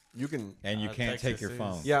 You can, and you I'll can't text take your Jesus.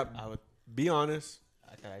 phone. yeah, I would. be honest.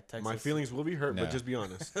 I text My sis. feelings will be hurt, No. but just be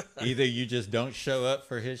honest. Either you just don't show up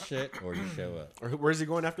for his shit, or you show up Or where's he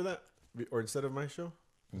going after that? Or instead of my show?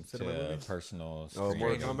 Instead of my to movie? personal Oh, Mortal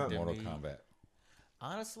screening of Kombat? Mortal Me. Kombat.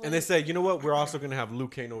 Honestly, And they say, you know what? We're also going to have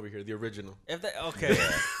Luke Kane over here, the original. if they okay.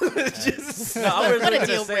 Just, No, I was What a really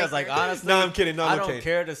deal gonna say, I was like, breaker. honestly, No, I'm kidding. No, I Luke don't Kane.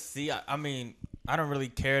 care to see. I mean, I don't really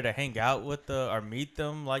care to hang out with or meet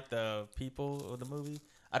them like the people of the movie.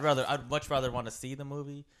 I'd much rather want to see the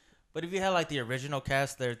movie. But if you had like the original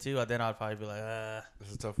cast there too, then I'd probably be like, This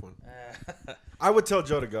is a tough one. I would tell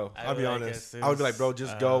Joe to go. I'll be honest. I would be like, bro,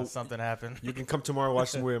 just go. Something happened. You can come tomorrow,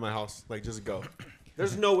 watch the movie at my house. Like, just go.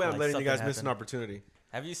 There's no way I'm Like, letting you guys something miss an happened. opportunity.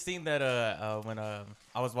 Have you seen that? When I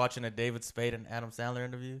was watching a David Spade and Adam Sandler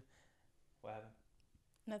interview. What happened?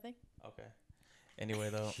 Nothing. Okay. Anyway,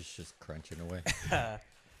 though, She's just crunching away.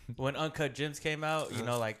 when Uncut Gems came out,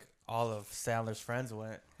 like all of Sandler's friends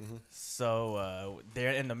went. So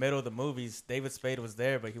they're in the middle of the movies. David Spade was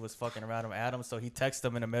there, but he was fucking around with Adam. So he texted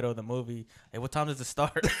him in the middle of the movie, "Hey, what time does it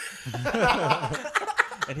start?"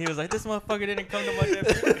 And he was like, "This motherfucker didn't come to my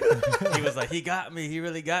dinner." He was like, "He got me. He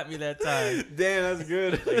really got me that time." Damn, that's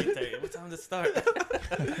good. Like, he texted, "What time does it start?"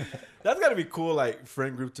 That's got to be cool, like,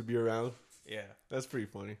 friend group to be around. Yeah, That's pretty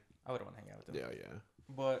funny. I would want to hang out with him. Yeah.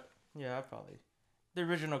 But yeah, I probably. The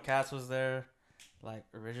original cast was there, like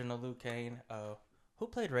original Luke Kane. Who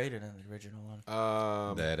played Raiden in the original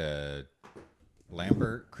one? That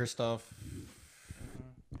Lambert, Christoph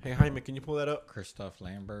Hey, Jaime, can you pull that up?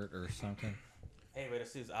 Lambert or something. Hey, wait,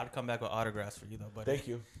 excuse. I'd come back with autographs for you though, buddy. Thank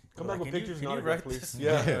you. Come Like, back with can you- pictures can and you autograph, write please. this?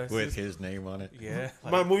 Yeah. With his name on it. Yeah.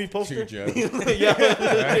 My movie poster? Joe. yeah.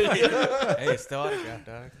 Hey, it's still autographed,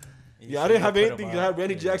 dog. You Yeah, I should didn't have put 'em anything on. to have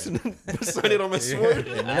Randy Jackson sign it on my sword. And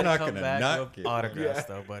you're I'd not come gonna back not with get autographs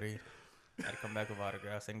Yeah. though, buddy. I'd come back with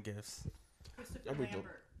autographs and gifts. That'd be dope.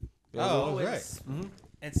 Oh, right. Mm-hmm.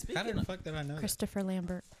 And How speaking the of, fuck did I know that? Christopher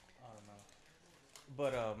Lambert.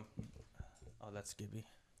 but oh, that's Gibby.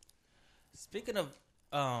 Speaking of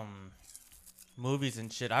movies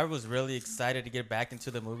and shit, I was really excited to get back into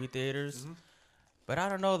the movie theaters. But I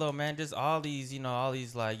don't know though, man. Just all these,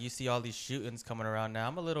 like you see all these shootings coming around now.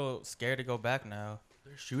 I'm a little scared to go back now.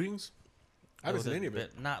 There's shootings? I haven't seen any of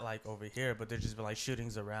it. Not like over here, but there's just been like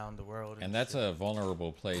shootings around the world. And that's a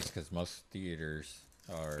vulnerable place because most theaters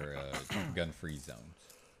are gun-free zones.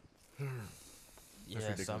 yeah. So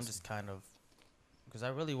I'm ridiculous. just kind of because I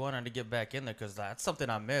really wanted to get back in there because that's something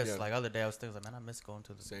I missed. Yeah. Like other day, I was thinking like, man, I miss going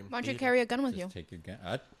to the Same. Why don't you theater. carry a gun with you? Just take your gun.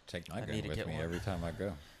 I take my I gun need to with get me one. every time I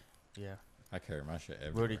go. Yeah, I carry my shit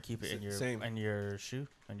everywhere. Where do you keep it? Same. In your shoe?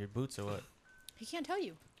 In your boots or what? He can't tell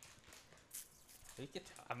you.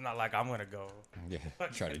 I'm not like I'm gonna go. Yeah,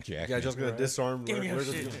 try to jack Yeah, me. just gonna disarm. Give me your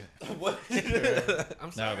where's this shit. going? What? I'm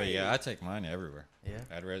No, sorry. but yeah, I take mine everywhere. Yeah.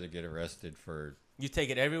 I'd rather get arrested for. You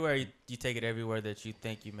take it everywhere. You take it everywhere that you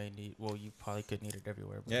think you may need. Well, you probably could need it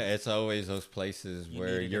everywhere. But Yeah, it's always those places You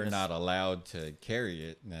where need it you're in a not allowed to carry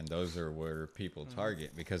it, and those are where people Mm-hmm.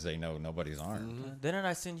 target because they know nobody's armed. Didn't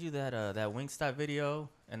I send you that that Wingstop video?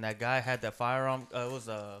 And that guy had that firearm. It was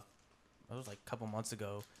like a couple months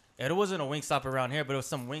ago. And it wasn't a Wingstop around here, but it was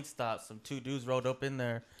some Wingstop. Some two dudes rolled up in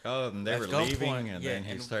there. Oh, and they at were gunpoint. leaving, and Yeah, then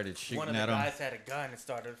he started One shooting of at the them. guys had a gun and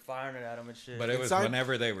started firing it at him and shit. But it was Inside?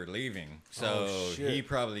 whenever they were leaving, so Oh, shit. he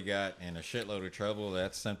probably got in a shitload of trouble.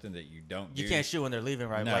 That's something that you don't do. you can't shoot when they're leaving,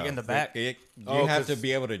 right? No, Like in the back. you Oh, have to 'cause-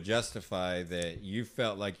 be able to justify that you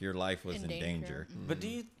felt like your life was in danger. danger. But do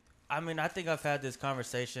you? I mean, I think I've had this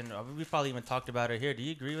conversation. We probably even talked about it here. Do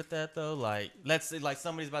you agree with that though? Like, let's say like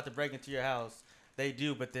somebody's about to break into your house. They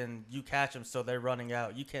do, but then you catch them, so they're running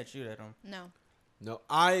out. You can't shoot at them. No. No,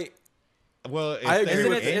 Well, if I agree they were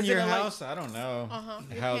with- in isn't your it like- house, I don't know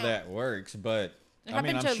You how can't. that works, but It I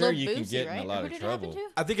mean, happened I'm to sure Lil you can Boosie, get right? in a lot Who of did it happen trouble. to?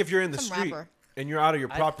 I think if you're in the Some street rapper. and you're out of your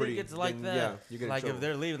property, I think it's like then, that. yeah, you get in like if trouble.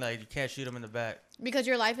 they're leaving, like you can't shoot them in the back. Because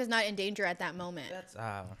your life is not in danger at that moment. That's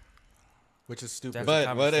which is stupid. That's a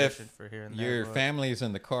But what if conversation for here and there, your but- family's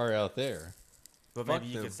in the car out there? But Fuck maybe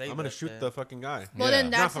you them. could say I'm gonna that shoot then. the fucking guy. Well, Yeah. then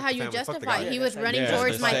Not that's fuck how the you family, fuck the justify. guy. He Yeah, was that's running Yeah,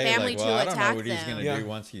 towards to my say, family like, well, to I don't know attack what he's gonna them. Yeah. do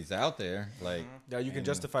once he's out there. Like, Yeah, you can and-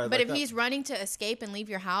 justify it But like if that. he's running to escape and leave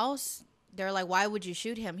your house, they're like, why would you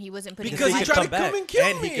shoot him? He wasn't putting Because his he life. tried to come back, come and kill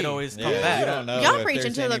and he me. could always Yeah, come back. you don't know. Y'all if preaching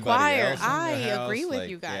there's to the anybody choir. else in your I house, agree with like,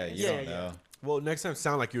 you Yeah, guys. you Yeah, don't yeah. know. Well, next time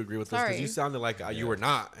sound like you agree with us because Sorry. you sounded like you were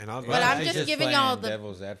not, and I was But like, I'm He's just giving y'all playing the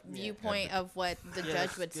devil's advocate. viewpoint of what the Yeah, judge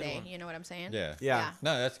that's a would good say. one. You know what I'm saying? Yeah. yeah.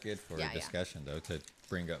 No, that's good for Yeah, a yeah. discussion though, to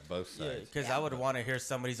bring up both Yeah, sides. because Yeah. I would want to hear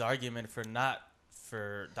somebody's argument for not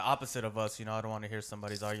for the opposite of us. You know, I don't want to hear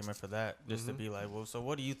somebody's argument for that. Just to be like, well, so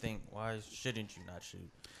what do you think? Why shouldn't you not shoot?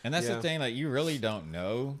 And that's Yeah. the thing, like you really don't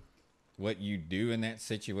know what you do in that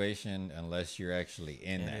situation unless you're actually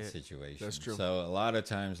in that it. situation. That's true. So a lot of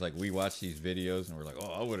times, like we watch these videos and we're like,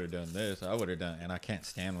 "Oh, I would have done this. I would have done," and I can't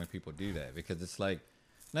stand when people do that because it's like,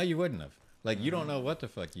 no, you wouldn't have. Like you don't know what the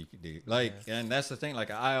fuck you could do. Like, and that's the thing.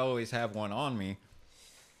 Like I always have one on me.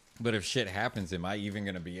 But if shit happens, am I even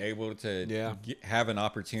going to be able to Yeah. have an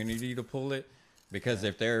opportunity to pull it? Because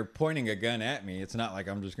if they're pointing a gun at me, it's not like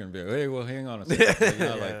I'm just going to be like, hey, well, hang on a second. You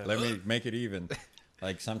know, like, let me make it even.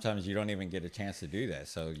 Like, sometimes you don't even get a chance to do that.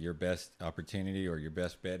 So your best opportunity or your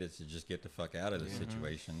best bet is to just get the fuck out of the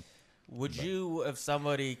situation. Would you, if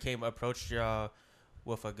somebody approached y'all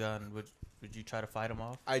with a gun, would you try to fight them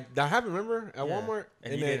off? I happened, remember, at Yeah. Walmart?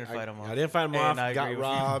 And you then didn't fight 'em off. I didn't fight him And off. I Got agree with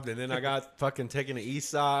you. robbed, and then I got fucking taken to East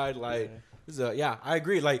Side. Like, yeah, I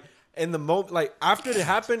agree. Like, in the moment, like, after it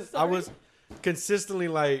happened, I was consistently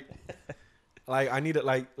like I needed,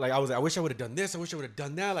 like, I was like, I wish I would have done this. I wish I would have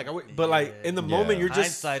done that. Like, but, like, in the moment, you're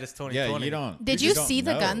just, Hindsight is 20/20. Yeah, you don't. Did you don't see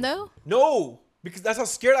the know. gun though? no, because that's how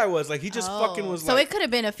scared I was. Like, he just Oh. fucking was So like. it could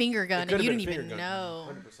have been a finger gun, could've and you been didn't a even finger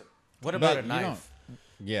gun. know. 100%. What about But a you knife? don't-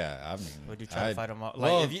 Yeah, I mean. Would you try to fight them off?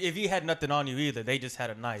 Like, well, if you had nothing on you either, they just had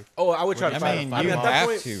a knife. Oh, I would try Would to you I fight mean, him. you at that have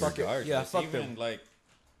point, to fuck it. regardless. Yeah, fuck Even them. like,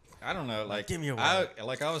 I don't know, like give me a I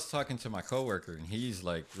word. was talking to my coworker and he's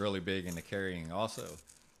like really big into carrying also,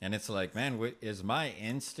 and it's like, man, is my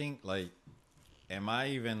instinct like, am I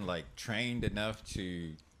even like trained enough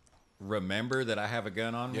to remember that I have a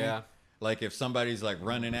gun on me? Yeah. Like if somebody's like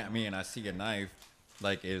running at me and I see a knife,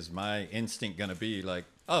 like is my instinct gonna be like,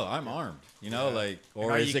 oh, I'm armed, you know, like,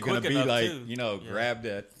 or are is you it gonna quick be enough, like, too? you know, Yeah.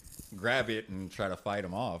 grab it and try to fight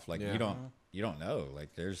them off? Like Yeah. you don't know.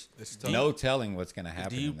 Like there's It's tough. no telling what's gonna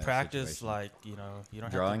happen. Do you in that practice situation. like you know you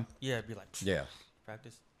don't Drawing? have to, yeah, be like Yeah.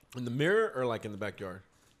 practice. In the mirror or like in the backyard?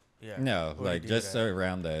 Yeah. No, Where do like you do just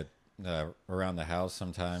that? around the house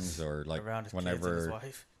sometimes, or like around his kids and his whenever.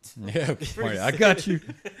 wife. Yeah, point, I got you.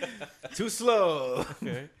 Too slow.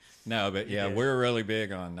 Okay. No, but yeah, Yeah. we're really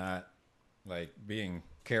big on not like being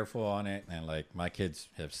careful on it, and like my kids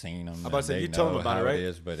have seen them. about to say, they you told know them about how it, right? It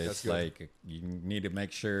is, but That's it's good. like you need to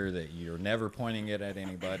make sure that you're never pointing it at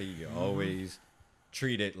anybody. You Mm-hmm. always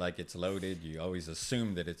treat it like it's loaded. You always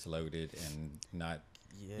assume that it's loaded and not.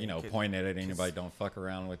 Yeah, Point it at anybody. Don't fuck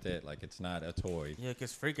around with it like it's not a toy. Yeah,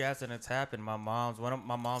 because freak accidents happen. One of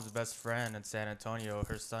my mom's best friend in San Antonio,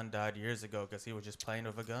 her son died years ago because he was just playing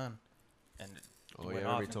with a gun, and Oh, went yeah,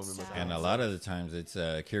 off everybody told me about sad. that. And a lot of the times it's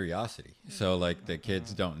curiosity. So like the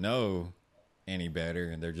kids don't know any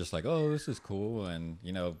better, and they're just like, oh, this is cool, and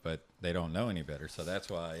but they don't know any better. So that's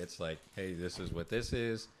why it's like, hey, this is what this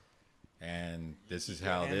is, and this is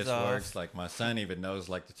how hands this off. works. Like my son even knows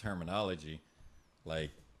like the terminology,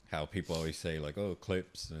 like how people always say like, oh,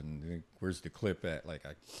 clips, and where's the clip at? Like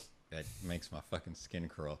that makes my fucking skin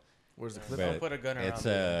crawl. Where's the clip? But Don't put a gun around it's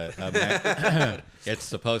me. it's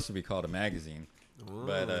supposed to be called a magazine,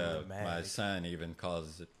 but my mag. son even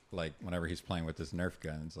calls it, like whenever he's playing with his Nerf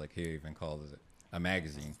guns, like he even calls it a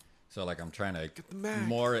magazine. So like I'm trying to the mag.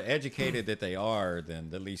 more educated that they are, then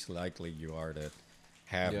the least likely you are to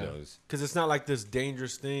have those. Because it's not like this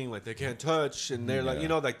dangerous thing, like they can't touch, and they're like, Yeah. you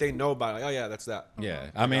know, like they know about it. Like, oh yeah, that's that. Yeah,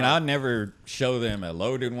 I mean, I'll never show them a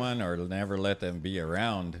loaded one or never let them be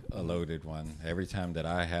around a loaded one. Every time that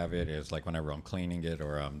I have it is like whenever I'm cleaning it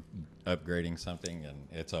or I'm upgrading something, and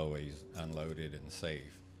it's always unloaded and safe.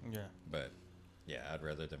 Yeah. But yeah, I'd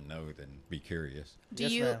rather them know than be curious. Do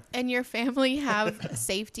Yes, you ma'am. and your family have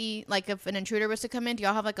safety? Like, if an intruder was to come in, do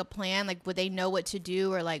y'all have like a plan? Like, would they know what to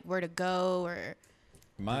do or like where to go? Or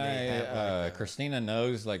My Christina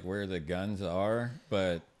knows like where the guns are,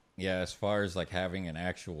 but yeah, as far as like having an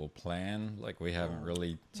actual plan, like we haven't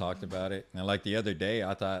really talked about it. And like the other day,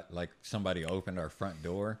 I thought like somebody opened our front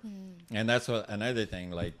door, and that's what another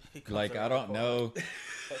thing. Like I don't know.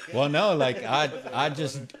 Well, no, like I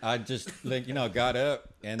just like got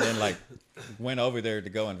up and then like went over there to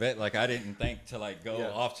go and vet. Like I didn't think to like go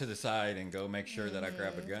off to the side and go make sure that I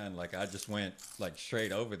grab a gun. Like I just went like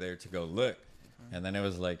straight over there to go look. And then it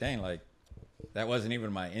was like, dang, like that wasn't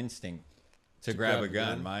even my instinct to grab a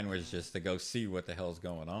gun. Mine was just to go see what the hell's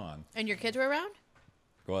going on. and your kids were around?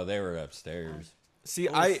 Well, they were upstairs. See,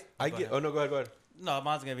 Go I ahead. get. Oh no, go ahead. No,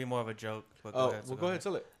 mine's gonna be more of a joke. But Oh, ahead, so well, go ahead,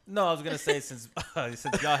 tell it. No, I was gonna say since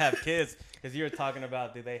y'all have kids, because you were talking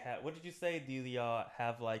about, do they have? What did you say? Do y'all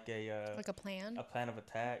have like a Like a plan plan of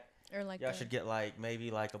attack? or like Y'all a- should get like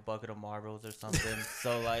maybe like a bucket of marbles or something.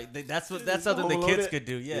 So like that's something the Home kids Alone could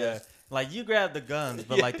do. Yeah. Yeah. Like you grab the guns,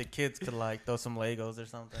 but like the kids could like throw some Legos or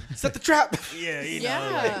something. Set the trap. Yeah, you know,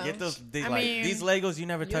 Yeah. like, get those. I Like mean, these Legos, you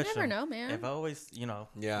never you touch never them. know, man. If I always,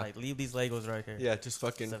 like leave these Legos right here. Yeah, just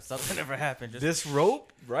fucking So if something ever happened, just this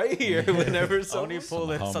rope right here. Whenever only someone.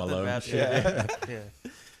 pull it Home something Alone bad. shit. Yeah.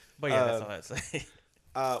 But yeah, that's all I have to say.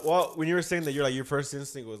 Well, when you were saying that you're like your first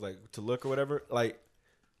instinct was like to look or whatever, like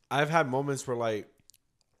I've had moments where like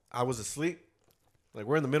I was asleep, like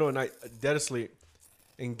we're in the middle of the night, dead asleep,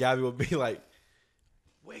 and Gabby would be like,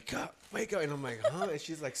 wake up, and I'm like, huh? And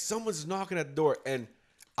she's like, someone's knocking at the door, and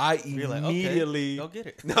I You're like, okay, immediately go get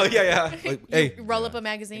it. No, yeah, like, hey, roll up a Can you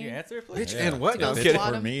magazine. answer it, please? bitch, and what? No, I'm If it's kidding. Swat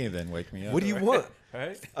for 'em. me, then wake me up. What do you want?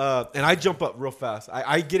 Right? And I jump up real fast.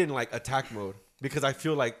 I get in like attack mode because I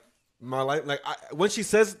feel like my life, like when she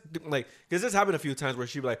says like, because this happened a few times where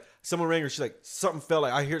she'd be like, someone rang her, she's like, something fell.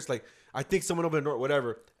 Like I hear it's like, I think someone opened the door,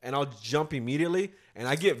 whatever, and I'll jump immediately, and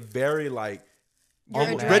I get very like Your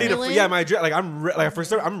almost ready to, adrenaline? yeah, my like like for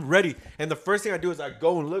start, I'm ready, and the first thing I do is I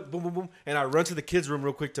go and look, boom, boom, boom, and I run to the kids' room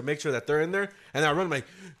real quick to make sure that they're in there, and I run like,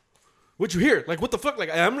 what'd you hear? Like what the fuck? Like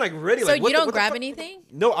I'm like ready. So like, you what the- don't what the grab fuck? anything?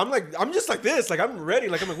 No, I'm just like this. Like I'm ready.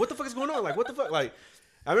 Like I'm like, what the fuck is going on? Like what the fuck? Like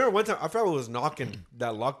I remember one time I forgot who was knocking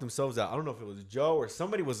that locked themselves out. I don't know if it was Joe or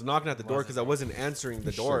somebody was knocking at the door because I wasn't answering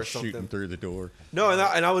the door or Shooting something. through the door. No,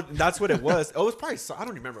 and I was that's what it was. It was probably I don't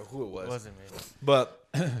even remember who it was. Wasn't me. But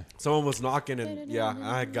someone was knocking and yeah,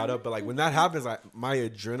 I got up. But like when that happens, my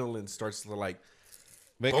adrenaline starts to like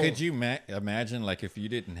But Boom. could you imagine like if you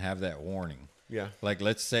didn't have that warning? yeah. Like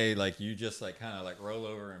let's say like you just like kind of like roll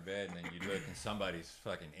over in bed and then you look and somebody's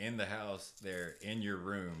fucking in the house, they're in your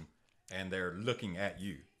room and they're looking at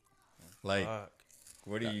you. Like Fuck.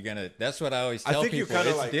 what are you gonna? That's what I always I tell think you people.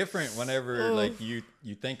 kinda It's like- different whenever like you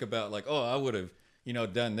think about like, oh, I would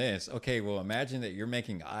have done this. Okay, well imagine that you're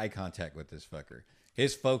making eye contact with this fucker.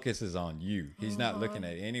 His focus is on you. He's not looking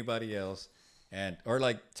at anybody else. And or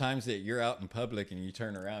like times that you're out in public and you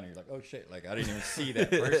turn around and you're like, oh shit, like I didn't even see that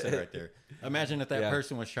person right there. Imagine if that Yeah.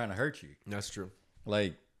 person was trying to hurt you. That's true.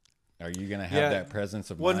 Like, are you gonna have Yeah. that presence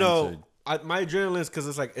of Well, mind? no, to- my adrenaline is because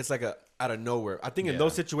it's like a out of nowhere. I think in Yeah.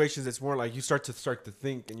 those situations, it's more like you start to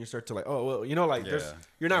think and you start to like, oh well, like there's Yeah.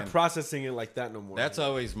 you're not And processing it like that no more. That's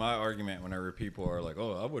always my argument whenever people are like,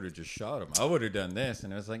 "Oh, I would have just shot him. I would have done this,"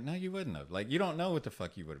 and it's like, "No, you wouldn't have. Like, you don't know what the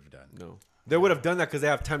fuck you would have done." no. They would have done that because they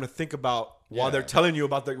have time to think about while Yeah. they're telling you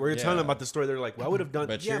about where you're telling them Yeah. about the story. They're like, well, I would have done.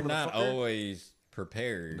 But yeah, you're not motherfucker. always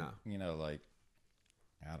prepared. No. You know, like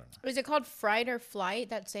I don't know, Is it called fright or flight?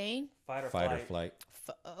 That saying? Fight or fight flight. or flight.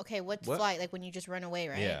 Okay, what's What? flight? Like when you just run away,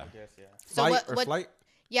 right? Yeah. Yes, yeah. So Fight what? or What? flight?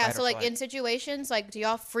 Yeah. Fight or So like flight. in situations, like, do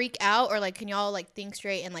y'all freak out or like can y'all like think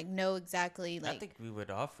straight and like know exactly I like? think we would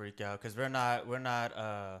all freak out because we're not. Well, we're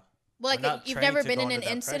not like you've trained never to been go in an under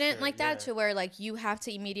that incident pressure, like that yeah. to where like you have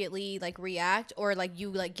to immediately like react or like you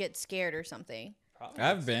like get scared or something.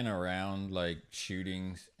 I've been around like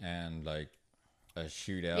shootings and like a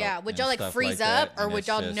shootout. Yeah, would and y'all like stuff freeze like up, that, or and would it's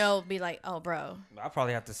y'all just- be like, oh, bro? I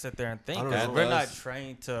probably have to sit there and think I don't that know. we're not Us.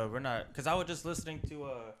 trained to. We're not because I was just listening to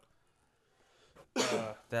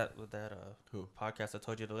that Who? podcast I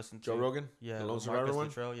told you to listen to. Joe Rogan? Yeah, The Lone with Survivor Marcus one?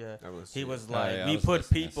 Luttrell, yeah. I haven't He seen was it. like, yeah, I we was put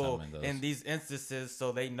listening to people some of those. in these instances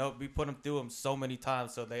so they know. We put them through them so many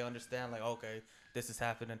times so they understand. Like, okay, this is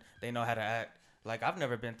happening. They know how to act. Like, I've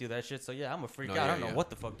never been through that shit, so yeah, I'm a freak No, out. I yeah, don't know yeah. what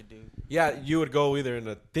the fuck to do. Yeah, you would go either in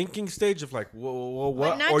a thinking stage of like, whoa, But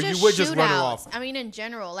what, not or just you would just run her shootouts. off. I mean, in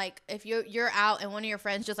general, like if you're out and one of your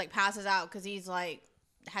friends just like passes out because he's like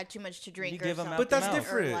had too much to drink You or give 'em something. out But that's the mouth.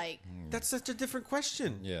 different. Or like, That's such a different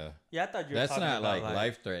question. Yeah. Yeah, I thought you were That's talking not about like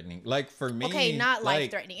life threatening. Like for me, Okay, not like,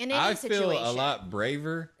 life-threatening. In any I feel a situation. lot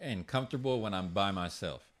braver and comfortable when I'm by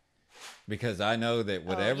myself because I know that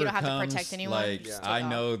whatever don't have to comes, protect anyone? like Just I take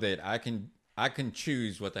off. know that I can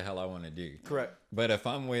choose what the hell I want to do. Correct. But if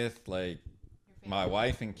I'm with like my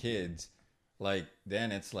wife and kids, like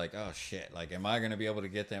then it's like, oh shit, like am I gonna be able to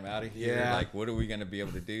get them out of here? Yeah. Like what are we gonna be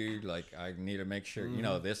able to do? Like I need to make sure, you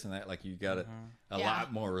know, this and that. Like you got a Yeah.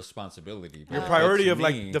 lot more responsibility. Your But priority to of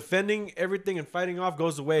like me- defending everything and fighting off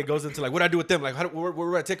goes away. It goes into like, what do I do with them? Like, where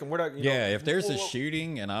do I take them? Where do I, you Yeah, know, if there's a whoa.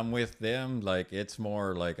 shooting and I'm with them, like it's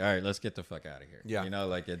more like, all right, let's get the fuck out of here. Yeah. You know,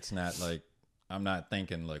 like it's not like I'm not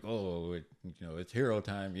thinking like, oh, it's hero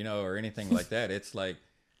time, you know, or anything like that. It's like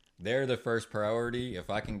they're the first priority. If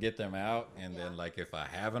I can get them out, and then like if I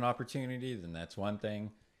have an opportunity, then that's one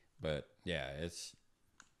thing. But yeah, it's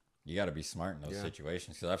you got to be smart in those Yeah.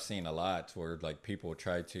 situations because I've seen a lot where like people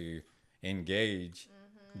try to engage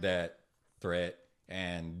that threat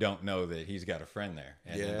and don't know that he's got a friend there,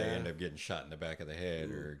 and then they Yeah. end up getting shot in the back of the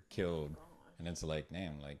head or killed, and it's like,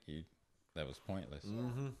 damn, like that was pointless.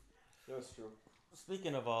 That's true.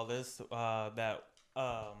 Speaking of all this, that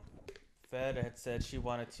Fed had said she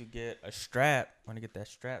wanted to get a strap. Want to get that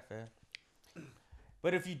strap, Fed?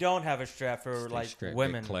 But if you don't have a strap for Stay like strapped, get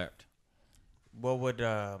women, clapped. what would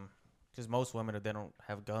because most women, if they don't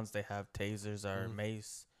have guns, they have tasers or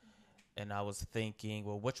mace. And I was thinking,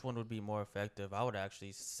 well, which one would be more effective? I would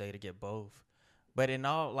actually say to get both. But in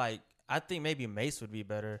all, like, I think maybe mace would be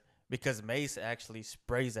better because mace actually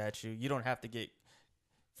sprays at you. You don't have to get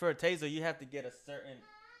for a taser. You have to get a certain.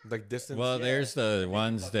 Like distance. Well, Yeah. there's the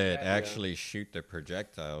ones that actually shoot the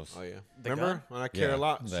projectiles. Oh yeah. The Remember gun? when I carry a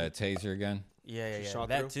lot? the taser gun. Yeah. shot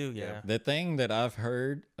That through? too. Yeah. Yeah. The thing that I've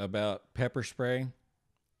heard about pepper spray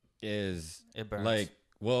is It burns. like,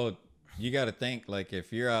 well, you got to think like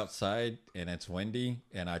if you're outside and it's windy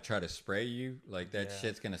and I try to spray you, like that Yeah.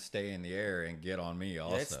 shit's gonna stay in the air and get on me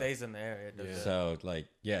also. Yeah, it stays in the air. It does. Yeah. So like,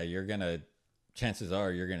 yeah, chances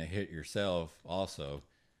are you're gonna hit yourself also.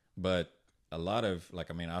 But a lot of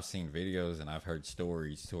like, I mean, I've seen videos and I've heard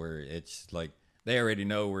stories to where it's like they already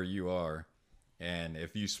know where you are. And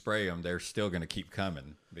if you spray them, they're still going to keep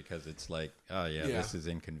coming because it's like, oh, yeah, Yeah. this is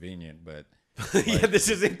inconvenient. But Yeah, this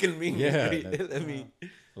is inconvenient. Yeah. I mean,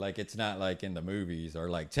 like, it's not like in the movies or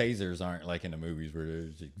like tasers aren't like in the movies where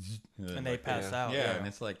there's And they pass out. Yeah. And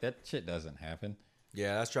it's like that shit doesn't happen.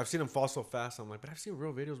 yeah, that's true. I've seen them fall so fast. I'm like, but I've seen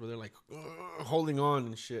real videos where they're like holding on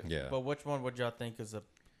and shit. Yeah. But which one would y'all think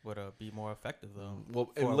would be more effective though?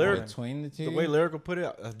 Well, For in a lyric, woman? Between the two, the way lyrical put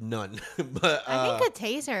it, none. But I think a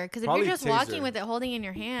taser, because if you're probably just taser. walking with it holding in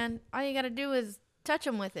your hand, all you gotta do is touch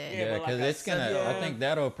them with it. Yeah, yeah, but because like I it's gonna. said, I think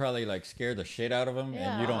that'll probably like scare the shit out of them, and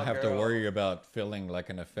Yeah. you don't Oh, have to girl. worry about feeling like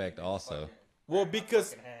an effect. Also, well, because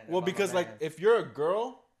fucking hand, well, my because like man. if you're a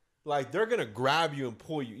girl, like they're gonna grab you and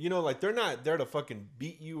pull you. You know, like they're not there to fucking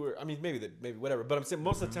beat you or I mean maybe whatever. But I'm saying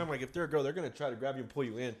most of the time, like if they're a girl, they're gonna try to grab you and pull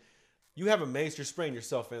you in. You have a mace, you're spraying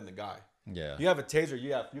yourself and the guy. yeah. You have a taser,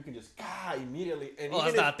 you can just immediately. And Well, even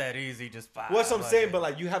it's if, not that easy. Just fire. well, that's what I'm saying. But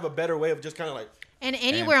like you have a better way of just kind of like. And And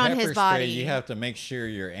anywhere on pepper his spray, body. you have to make sure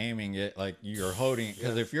you're aiming it like you're holding it.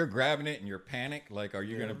 Because if you're grabbing it and you're panicked, like, are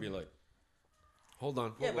you gonna be like? Hold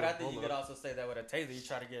on. yeah, hold but on, I think hold you on. could also say that with a taser. You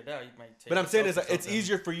try to get it out, you might. Take But I'm saying yourself it's or it's something.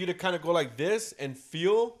 easier for you to kind of go like this and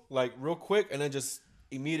feel like real quick and then just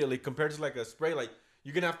immediately compared to like a spray. Like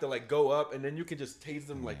you're gonna have to like go up and then you can just tase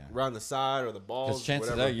them like Yeah. around the side or the balls. Because chances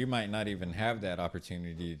whatever. are you might not even have that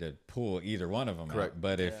opportunity to pull either one of them Correct. out.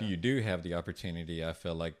 But if you do have the opportunity, I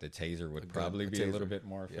feel like the taser would probably be a taser. little bit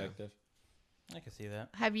more Yeah. effective. I can see that.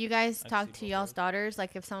 Have you guys I talked see to both y'all's ways. daughters?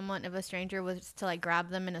 Like if a stranger was to like grab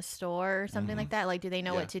them in a store or something like that, like do they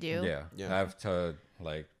know Yeah. what to do? Yeah. Yeah. I've told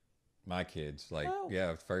like my kids, like,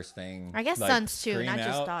 yeah, first thing. I guess like, sons too, scream not just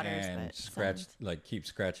out daughters, and but scratch, sons. like, keep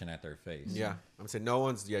scratching at their face. Yeah, I'm saying no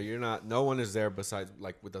one's. Yeah, you're not. No one is there besides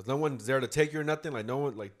like with us. No one's there to take you or nothing. Like no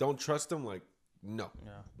one. Like don't trust them. Like no,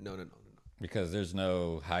 Yeah. no. Because there's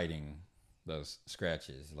no hiding those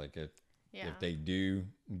scratches. Like if Yeah. if they do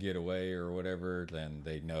get away or whatever, then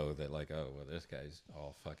they know that like, oh well, this guy's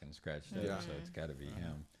all fucking scratched up, Yeah. so it's got to be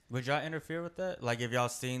him. Would y'all interfere with that? Like, if y'all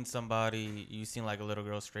seen somebody, you seen like a little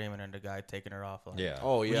girl screaming and the guy taking her off. Like, Yeah.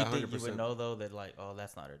 Oh would yeah, you think 100%. you would know though that like, oh,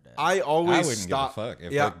 that's not her dad. I I always wouldn't stop. give a fuck.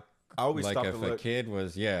 If Yeah, a, I always like stop if and a look. kid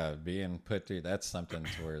was being put through, that's something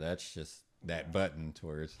to where that's just that button to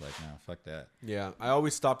where it's like, no, fuck that. Yeah, I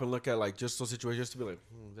always stop and look at like just those situations just to be like,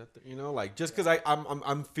 you know, like just because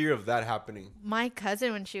I'm fear of that happening. My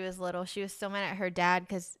cousin, when she was little, she was so mad at her dad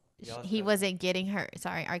because Y'all's he cousin? wasn't getting her.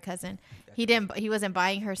 Sorry, our cousin. He wasn't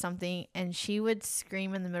buying her something, and she would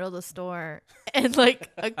scream in the middle of the store and like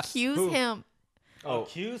accuse Who? him Oh,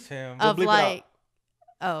 Accuse him. We'll of bleep it like.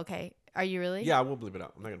 Oh, okay. Are you really? yeah, I will bleep it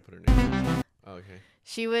out. I'm not gonna put her name. Oh, okay.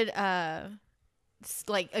 She would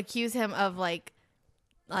like accuse him of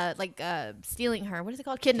stealing her. What is it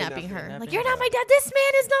called? Kidnapping her. Kidnapping. Like, you're not my dad. This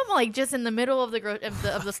man is not like just in the middle of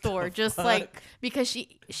of the store, just like because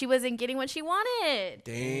she wasn't getting what she wanted.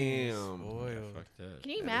 Damn. Spoiled. Fuck that.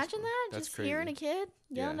 Can you That is imagine cool. that? That's Just hearing a crazy. kid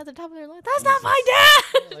yelling Yeah. at the top of their lungs. That's not my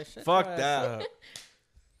dad. Like, shut Fuck your ass that. up.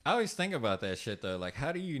 I always think about that shit though. Like,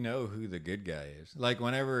 how do you know who the good guy is? Like,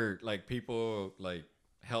 whenever like people like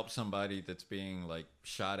help somebody that's being like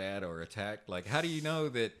shot at or attacked, like, how do you know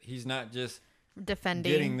that he's not just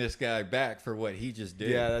Defending. getting this guy back for what he just did?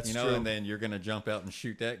 Yeah, that's you know, true. and then you're gonna jump out and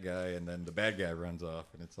shoot that guy, and then the bad guy runs off,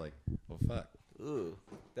 and it's like, well, fuck. Ugh,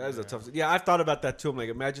 that is a tough. Yeah, I've thought about that too. I'm like,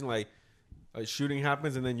 imagine like a shooting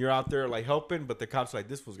happens and then you're out there like helping, but the cops are like,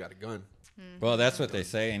 this fool's got a gun. Well, that's what they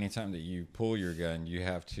say. Anytime that you pull your gun, you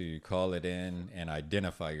have to call it in and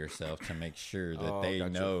identify yourself to make sure that Oh, they gotcha.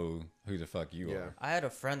 know who the fuck you Yeah. are. I had a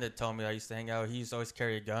friend that told me I used to hang out. He used to always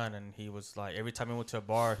carry a gun, and he was like, every time he went to a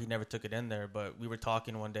bar, he never took it in there. But we were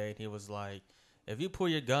talking one day, and he was like, if you pull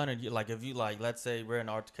your gun and you like, if you like, let's say we're in an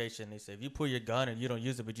altercation, he said, if you pull your gun and you don't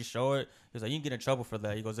use it, but you show it, he was like, you can get in trouble for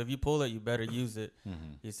that. He goes, if you pull it, you better use it.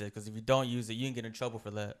 He said, because if you don't use it, you can get in trouble for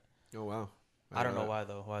that. Oh wow. I don't know why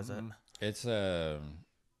though. Why is that? It's I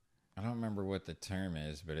don't remember what the term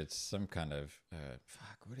is, but it's some kind of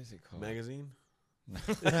fuck. What is it called? Magazine.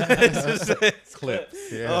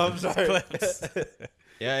 Clips. Yeah. Oh, I'm sorry.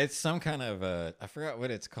 Yeah, it's some kind of I forgot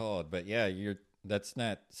what it's called, but yeah, that's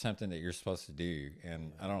not something that you're supposed to do,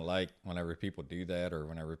 and I don't like whenever people do that or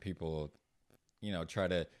whenever people, you know, try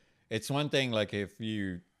to. It's one thing like if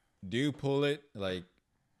you do pull it, like,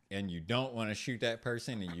 and you don't want to shoot that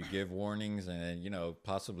person, and you give warnings and you know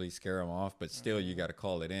possibly scare them off, but still you got to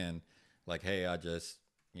call it in, like, hey, I just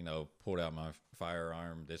pulled out my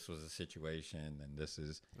firearm. This was a situation, and this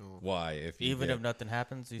is why. If you Even get- if nothing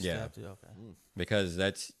happens, you still Yeah. have to. Okay. because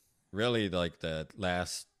that's really like the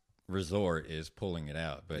last resort is pulling it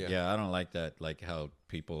out. But Yeah. yeah, I don't like that, like how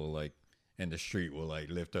people like in the street will like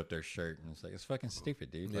lift up their shirt and it's like, it's fucking stupid,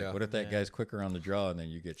 dude. Like, Yeah. what if that guy's quicker on the draw and then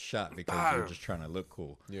you get shot because you're just trying to look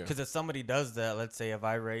cool? Yeah. Because if somebody does that, let's say if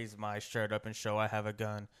I raise my shirt up and show I have a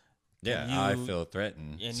gun, Yeah, you- I feel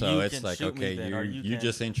threatened. and So you it's can like, shoot me okay, then, or you you can-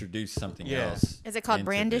 just introduced something Yeah. else. Is it called into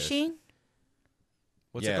brandishing?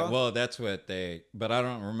 What's yeah, it called? well, that's what but I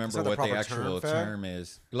don't remember not the what the proper actual term, Fab? term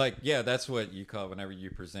is. Like, yeah, that's what you call whenever you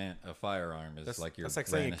present a firearm. Is like you're that's like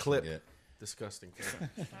saying a brandishing clip. it. Disgusting.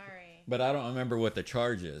 Sorry. But I don't remember what the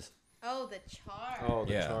charge is. Oh, the charge. Oh,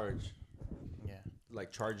 the Yeah. charge. yeah,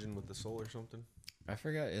 Like charging with the soul or something. I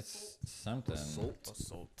forgot. It's something.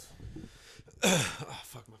 assault. Oh,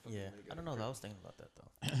 fuck my fucking Yeah, leg. I don't know. I was thinking about that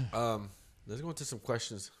though. Let's go into some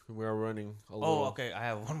questions. We are running a little. Oh, okay. I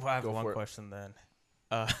have one. I have Go one for it. question then.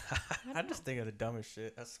 I just think of the dumbest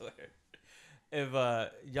shit. I swear. If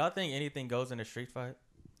y'all think anything goes in a street fight,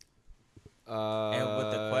 and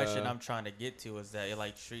with the question I'm trying to get to is that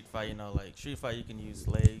like street fight, like street fight, you can use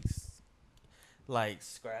legs, like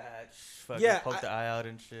scratch, fucking Yeah, poke the eye out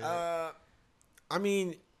and shit. I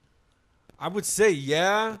mean, I would say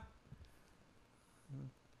yeah.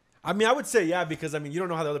 I mean, I would say yeah because I mean you don't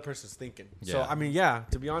know how the other person's thinking. So Yeah. I mean, yeah.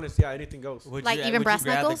 To be honest, yeah, anything goes. Would Like you, even would brass you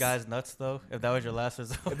grab knuckles? the guy's nuts though? If that was your last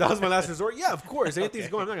resort, If that was my last resort, yeah, of course. Anything's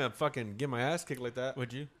going. I'm not gonna fucking get my ass kicked like that.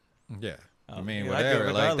 would you? Yeah. I Oh, mean, yeah, I do whatever.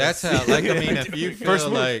 Like regardless. that's how. Like I mean, if you First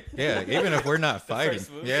feel move. like, yeah, even if we're not fighting,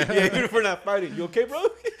 yeah, Yeah, even if we're not fighting, you okay, bro?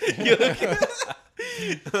 You okay?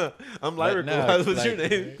 I'm But lyrical. no, What's like, your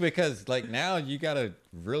name? Because like now you gotta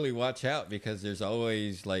really watch out because there's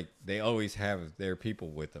always like they always have their people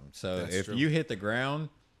with them. So That's if true. you hit the ground,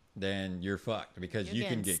 then you're fucked because You're you can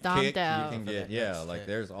getting get stomped kicked, out. you can For get that next like hit.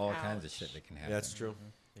 there's all kinds of Ouch. shit that can happen. Yeah, that's true.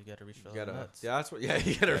 You gotta reach for You those gotta. nuts. Yeah, that's what. Yeah,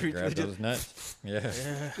 you gotta reach. Grab those nuts. Yeah.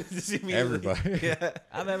 See me? Everybody. Yeah.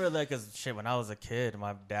 I remember like, cause shit, when I was a kid,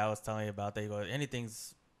 my dad was telling me about that. He goes,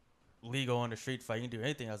 anything's legal in the street fight. You can do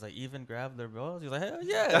anything. I was like, even grab their balls? He's like, hell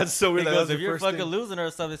yeah. That's so weird. He That goes, was the if you're first fucking thing. losing or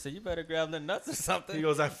something, so you better grab their nuts or something. He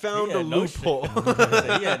goes, I found He a had no shame. loophole.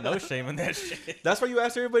 He had no shame in that shit. That's why you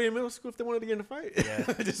asked everybody in middle school if they wanted to get in a fight. Yeah,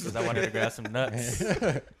 because I wanted to grab some nuts.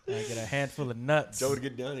 I get a handful of nuts. Joe would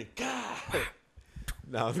get down and God.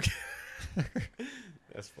 No, I'm kidding.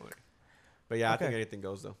 That's funny. But yeah, I think Okay. anything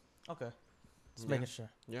goes though. Okay. Just Yeah. making sure.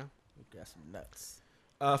 Yeah. We got some nuts.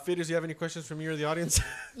 Fidus, you have any questions from you or the audience?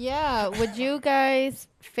 Yeah. Would you guys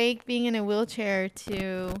fake being in a wheelchair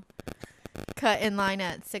to cut in line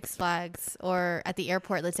at Six Flags or at the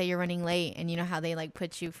airport? Let's say you're running late and you know how they like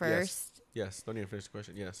put you first. Yes. Don't even finish the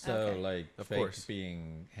question. Yes. So Okay. like Of fake course.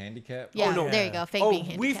 being handicapped. Yeah, no. there you go. Fake Oh, being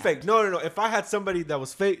handicapped. we fake. No. If I had somebody that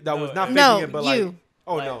was fake, that was No, not faking No, it, but you. like,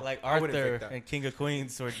 oh like, no, like I wouldn't Arthur fake that. and King of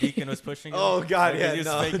Queens, where Deacon was pushing him. Oh, God, Like, yeah, he was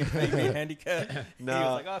no. fake being handicapped. No. He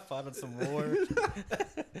was like, oh, I fought in some war.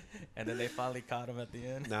 And then they finally caught him at the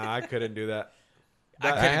end. Nah, I couldn't do that.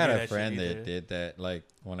 I couldn't had do a that friend shit that either. did that. Like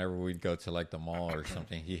whenever we'd go to like the mall or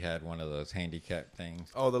something, he had one of those handicap things.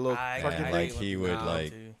 Oh, the little I- fucking And I thing. like hate he when would people like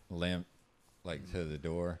too. limp like to the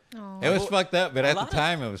door. Oh. It was Well, fucked up, but a at the lot of-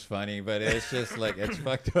 time it was funny. But it's just like it's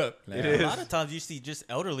fucked up. Now. It A is. lot of times you see just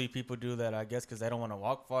elderly people do that, I guess, because they don't want to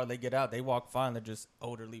walk far. They get out, they walk fine. They're just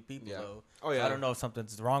elderly people, Yeah. though. Oh, So yeah. I don't know if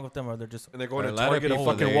something's wrong with them or they're just. And they're going For to a lot of Target and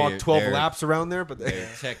people, fucking walk 12 they're- laps around there, but They're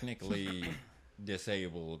technically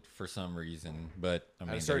disabled for some reason, but I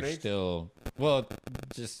mean a certain they're age? still well,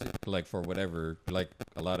 just like for whatever, like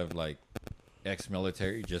a lot of like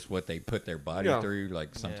ex-military, just what they put their body Yeah. through.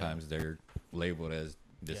 Like sometimes they're labeled as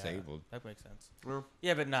disabled. Yeah, that makes sense. Well,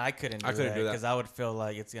 Yeah, but no, I couldn't do couldn't that do that. because I would feel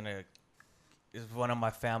like it's gonna. If one of my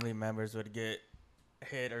family members would get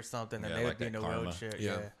hit or something, and Yeah, they would like be in that a karma. wheelchair.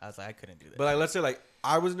 Yeah. Yeah. I was like, I couldn't do that. but like, let's say like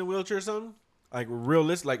I was in a wheelchair or something, like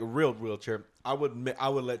realistic, like a real wheelchair. I would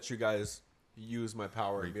let you guys use my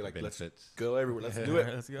power and be like, let's Benefits. go everywhere. Let's do it.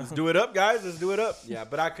 Let's go. Let's do it up, guys. Let's do it up. Yeah,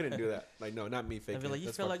 but I couldn't do that. Like, no, not me faking. I'd be like, it. you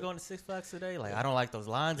That's feel like fucked going to Six Flags today? Like, I don't like those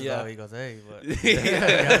lines. Yeah. Though. He goes, hey, but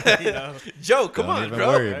up. you know, Joe, come Don't on, even bro.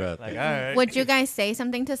 worry about like, all that. right. Would you guys say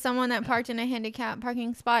something to someone that parked in a handicapped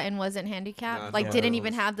parking spot and wasn't handicapped? Nah, like no. didn't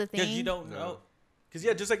even have the Because thing? you don't No. know. Because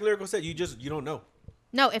yeah, just like Lyrical said, you don't know.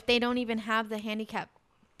 No, if they don't even have the handicap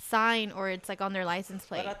sign or it's like on their license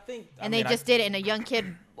plate. But I think, And they just did it and a young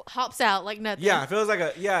kid hops out like nothing. Yeah, it feels like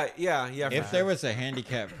a yeah. If there was a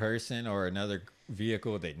handicapped person or another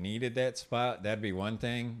vehicle that needed that spot, that'd be one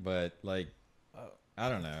thing. But like, I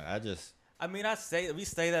don't know. I mean, we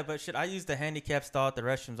say that, but shit, I use the handicap stall at the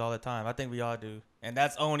restrooms all the time. I think we all do, and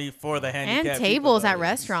that's only for the handicapped. And people, tables though. at And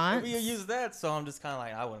restaurants. we use that, so I'm just kind of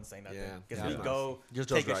like, I wouldn't say nothing Yeah, because yeah. we go Just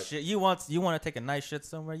take Joe's a right. shit. You want to take a nice shit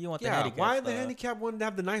somewhere? You want the Yeah, handicap? why the stall. handicap one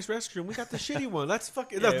have the nice restroom? We got the shitty one. That's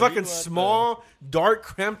fucking Yeah, the we fucking want small, dark,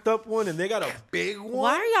 cramped up one, and they got a big one.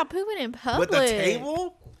 Why are y'all pooping in public? with the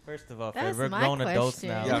table? First of all, That's Fed, we're my grown adults question.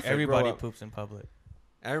 now. Yeah, Fed, Everybody grow up. poops in public.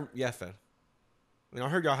 Yeah, Fed. I mean, I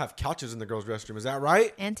heard y'all have couches in the girls' restroom. Is that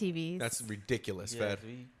right? And TVs. That's ridiculous, Yeah, Fed. we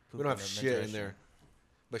We poop don't have the shit in men's there,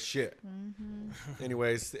 but shit. Mm-hmm.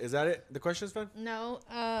 Anyways, is that it? The questions, Fed? no.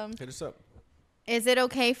 Hit us up. Is it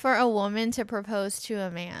okay for a woman to propose to a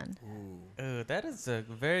man? restroom. That is a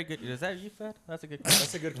very good. Is that you, Fed? That's a good question.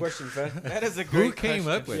 That's a good question, Fed. That is a great Who came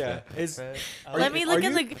question, up with Yeah, that? is Fed. Are Let you- me look are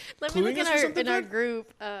in you cluing us or something, our Fed?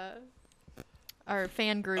 group, our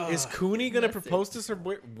fan group. Is Cooney gonna Message. propose to her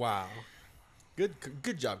boy? Wow.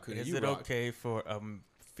 Good job, Cooney. Is You it rock. okay for a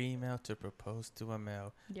female to propose to a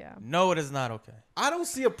male? Yeah. No, it is not okay. I don't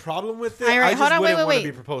see a problem with it. All I right, just hold on, wouldn't wanna wait.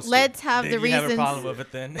 be proposed to. Let's have Then the you have a reasons. problem with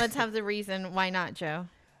it then. Let's have the reason why not, Joe.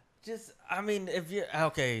 Just, I mean, if you're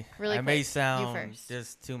okay, Really I may quick, you sound first.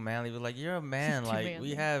 just too manly, but like you're a man, Too like manly.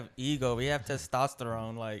 we have ego, we have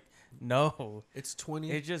testosterone. Like, no, It's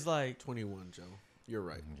 20. it's just like 21, Joe. You're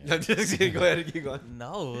right. I'm just kidding. Go ahead. Keep going.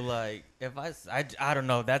 no, like if I don't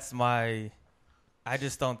know. That's my. I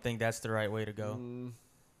just don't think that's the right way to go.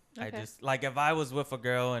 I Okay. just like if I was with a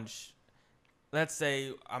girl and let's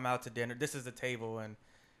say I'm out to dinner. This is the table and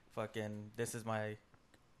fucking this is my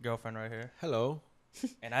girlfriend right here. Hello.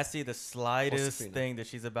 And I see the slightest Josefina. thing that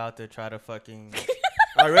she's about to try to fucking.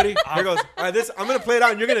 All right, ready? Here goes. All right, I'm gonna play it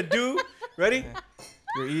out, and you're gonna do. Ready?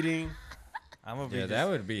 You're eating. I'm gonna be Yeah, just, that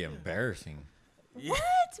would be embarrassing. Yeah.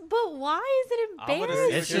 What? But why is it I would've-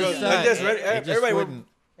 embarrassing? It's Here goes. just Like not, this, ready? it just Everybody, wouldn't-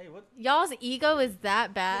 Hey, what? Y'all's ego is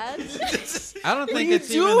that bad? I don't What are think you it's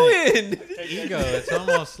even an doing? ego. It's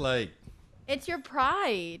almost like It's your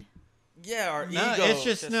pride. Yeah, our no. ego. It's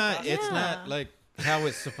just not. It's Yeah. not like how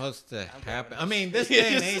it's supposed to happen. I mean, this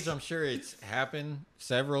day and age, I'm sure it's happened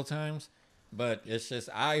several times, but it's just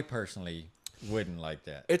I personally wouldn't like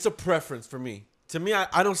that. It's a preference for me. To me,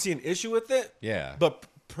 I don't see an issue with it. Yeah. But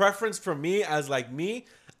preference for me as like me,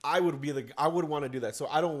 I would want to do that. So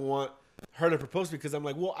I don't want her to propose because I'm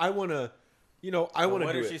like, well, I want to, I want to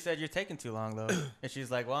What do if it. she said you're taking too long though, and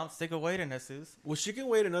she's like, "Well, I'm sick of waiting, Jesus." Well, she can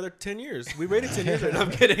wait another 10 years. We waited 10 years. Right now.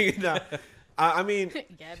 I'm kidding. No. I mean,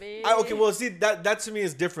 Gabby. okay. Well, see, that to me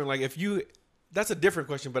is different. Like that's a different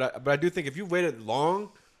question. But I do think if you waited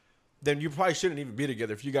long, then you probably shouldn't even be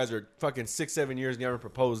together. If you guys are fucking 6-7 years and you haven't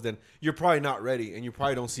proposed, then you're probably not ready, and you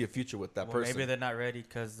probably don't see a future with that person. Maybe they're not ready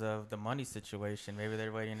because of the money situation. Maybe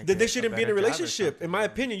they're waiting. To Then they get shouldn't be in a better job or relationship. something. In my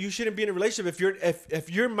opinion, you shouldn't be in a relationship if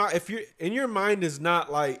you're in your mind is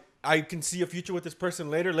not like I can see a future with this person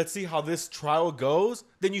later. Let's see how this trial goes.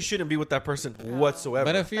 Then you shouldn't be with that person whatsoever.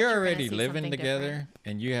 But if you you're were gonna already say living something together different.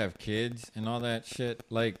 and you have kids and all that shit,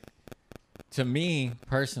 like to me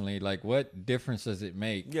personally, like what difference does it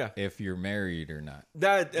make Yeah. if you're married or not?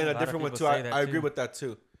 That and A a lot of different one people too. say that I agree too. with that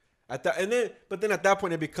too. But then at that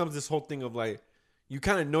point it becomes this whole thing of like you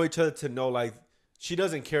kind of know each other to know like she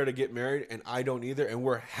doesn't care to get married and I don't either, and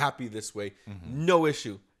we're happy this way. No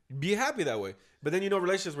issue. Be happy that way. But then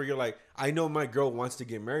relationships where you're like, I know my girl wants to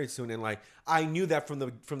get married soon, and like I knew that from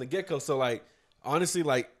the get go. So like honestly,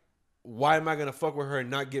 like why am I gonna fuck with her and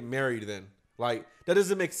not get married then? Like that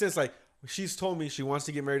doesn't make sense. Like she's told me she wants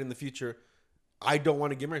to get married in the future. I don't want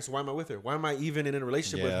to get married, so why am I with her? Why am I even in a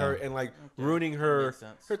relationship with Yeah. her and like ruining her Makes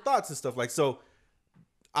sense. her thoughts and stuff? Like so,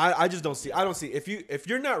 I just don't see. I don't see if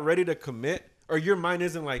you're not ready to commit or your mind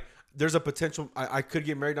isn't like there's a potential I could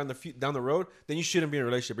get married down the road, then you shouldn't be in a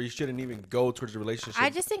relationship or you shouldn't even go towards a relationship. I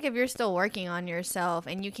just think if you're still working on yourself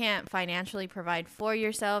and you can't financially provide for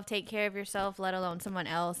yourself, take care of yourself, let alone someone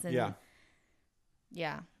else, then yeah. you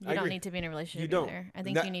I don't agree. need to be in a relationship You don't. either. I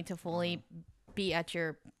think That- you need to fully be at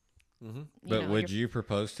your. But would you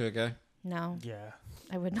propose to a guy? No, Yeah,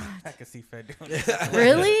 I would not. I can see Fed doing that.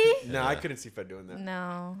 Really? No, I couldn't see Fed doing that.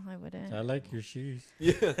 No, I wouldn't. I like your shoes.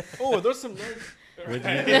 Yeah. Oh, there's some nice. Would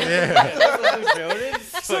you?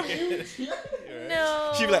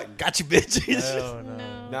 No. She'd be like, "Got you, bitch." Oh, no.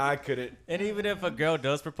 No. Nah, I couldn't. And even if a girl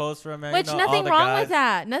does propose for a man, Which you know, all nothing the wrong guys, with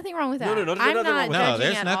that. Nothing wrong with that. No, there's I'm nothing wrong not with No, judging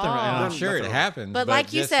there's at nothing. all. And I'm sure it Nothing. happens. But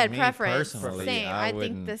like you just said, me preference. personally, Same. I think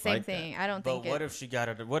wouldn't the same like that. thing. I don't But think what it. if she got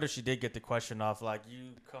it? What if she did get the question off? Like you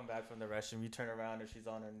come back from the restroom, you turn around and she's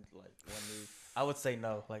on her like one knee. I would say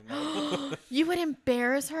no. Like no. You would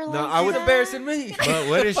embarrass her like I would that? Embarrassing me. But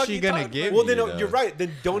what is Fuck she you gonna talking give Well, you? then though? you're right.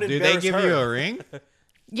 Then don't Do embarrass they give her. you a ring?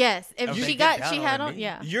 Yes. If If she they got, get she down had on on. me.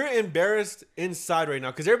 Yeah. You're embarrassed inside right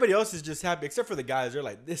now because everybody else is just happy, except for the guys. They're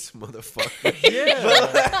like, "This motherfucker."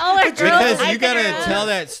 Yeah. All our girls. Because I you think gotta are- tell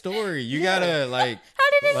that story. You gotta like, How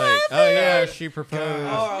did it happen? oh yeah, she proposed.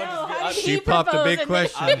 No, how did She he popped a propose big and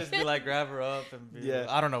question. I'd just be like, grab her up and be Yeah.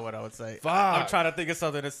 I don't know what I would say. Fuck. I'm trying to think of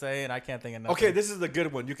something to say and I can't think of nothing. Okay, this is the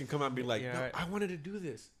good one. You can come out and be like, Yeah, "No, right. I wanted to do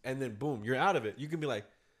this," and then boom, you're out of it. You can be like,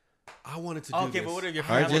 "I wanted to do Okay, this." but what if your Or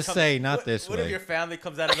family just say not this what if way. your family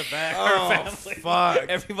comes out of the back? Oh, Her family, fuck.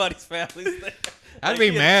 Everybody's family's there. I'd Like, be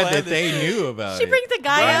you mad planned that they this. knew about She it. brings the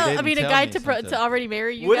guy But out. I didn't mean, a tell guy me to something. already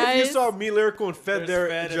marry you What guys. if you saw me, Lyrical, and Fed There's there,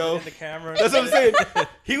 Fed Joe? in the camera. That's what I'm saying.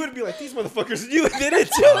 He would be like, "These motherfuckers, you did it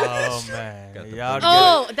too." Oh man, Got the y'all big-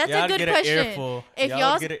 Oh, get that's a y'all good get question. An earful. If y'all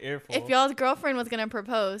y'all's- get an earful. If y'all's girlfriend was gonna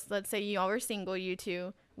propose, let's say y'all were single, you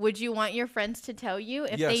two, would you want your friends to tell you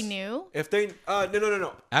if they Yes. knew? If they,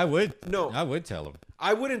 no. I would. No. I would tell them.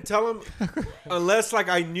 I wouldn't tell him unless like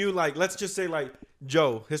I knew like let's just say like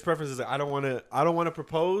Joe, his preference is like, I don't want to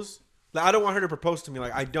propose. Like, I don't want her to propose to me.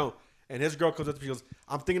 Like I don't. And his girl comes up to me and goes,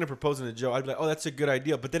 "I'm thinking of proposing to Joe." I'd be like, "Oh, that's a good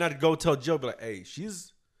idea." But then I'd go tell Joe, be like, "Hey,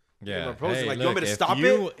 she's Yeah. proposing. Hey, Like, you want me look, to if stop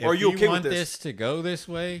you- it, or are if you okay with want this?" to go this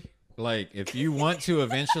way? Like, if you want to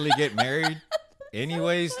eventually get married,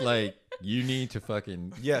 anyways, like, you need to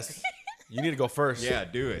fucking Yes, you need to go first.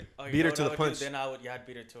 do it. Oh, you beat know her what to I the would punch. Do? Then I'd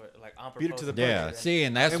beat her to it. Like I'm Beat her to the proposing. Yeah. See,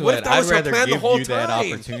 and that's And what if what that I'd was her rather plan the give whole you that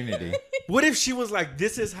time? opportunity. What if she was like,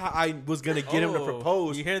 "This is how I was gonna get him to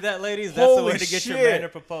propose"? You hear that, ladies? That's the Holy way to get your shit. man to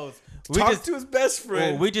propose. Talk to his best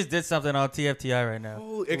friend. we just did something on TFTI right now.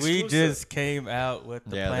 Oh, we exclusive. just came out with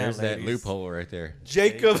the Yeah, plan, there's that ladies. loophole right there.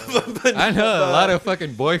 Jacob. I know a lot of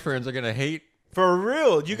fucking boyfriends are gonna hate. For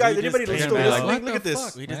real, you guys. We just Anybody came still out- listening? What Look the at this.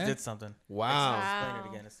 fuck? We just Man. did something. Wow. Explain it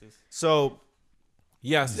again, Jesus. So,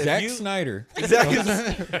 yes, if Zack you- Snyder.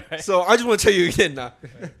 Exactly. So I just want to tell you again,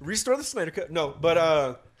 restore the Snyder Cut. No,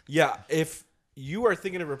 but yeah, if you are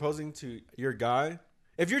thinking of proposing to your guy,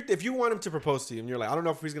 if you want him to propose to you, and you're like, I don't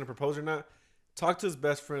know if he's gonna propose or not, talk to his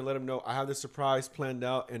best friend, let him know I have this surprise planned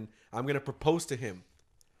out, and I'm gonna propose to him.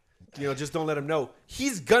 Just don't let him know.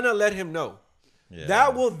 He's gonna let him know. Yeah.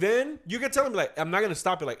 That will then you can tell him like, I'm not gonna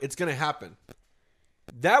stop it. Like it's gonna happen.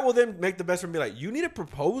 That will then make the best friend be like, you need to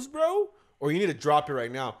propose, bro. or you need to drop it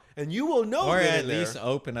right now, and you will know. Or that at in there. least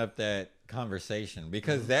open up that conversation,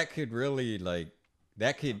 because that could really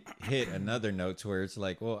that could hit another note to where it's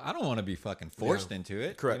like, well, I don't want to be fucking forced into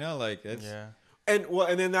it. Correct. You know, like it's And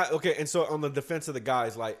then that okay, and so on the defense of the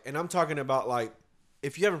guys, like, and I'm talking about like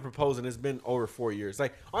if you haven't proposed and it's been over 4 years,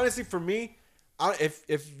 like honestly for me,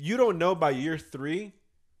 if you don't know by year 3,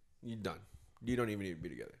 you're done. You don't even need to be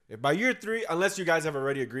together. If by year 3, unless you guys have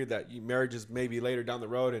already agreed that marriage is maybe later down the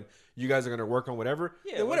road and you guys are gonna work on whatever,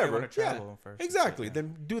 then whatever. Exactly.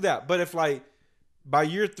 Then do that. But if like by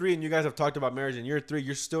year 3 and you guys have talked about marriage in year 3,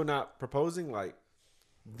 you're still not proposing, like,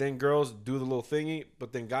 then girls do the little thingy,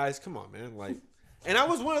 but then guys, come on, man, like. And I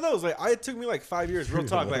was one of those. Like, it took me like 5 years. Real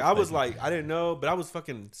talk. Like, I was like, I didn't know, but I was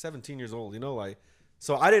fucking 17 years old. You know, like,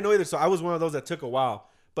 so I didn't know either. So I was one of those that took a while.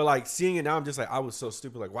 But like seeing it now, I'm just like, I was so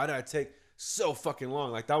stupid. Like, why did I take so fucking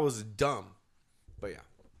long? Like, that was dumb. But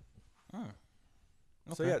yeah.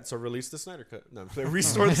 Okay. So release the Snyder Cut. No,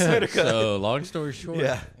 restore the Snyder Cut. So long story short,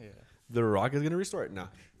 yeah. The Rock is gonna restore it now.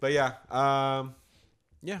 But yeah,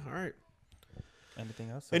 yeah. All right.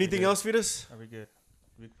 Anything else? Anything else, Vitas? Are we good?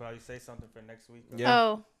 We could probably say something for next week. Yeah.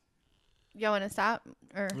 Oh, y'all want to stop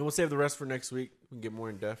or? And we'll save the rest for next week. We can get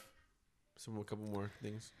more in depth. A couple more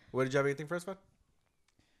things. What, did you have anything for us, Fad?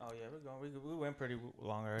 Oh yeah, we're going. We went pretty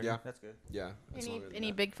long already. Yeah, that's good. Yeah. That's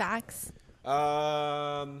Any big facts?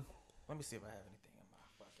 Let me see if I have anything in my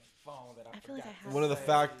fucking phone that I feel like I have. One of the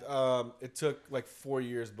fact, it took like 4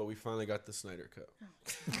 years, but we finally got the Snyder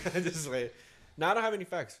Cut. Just like, I don't have any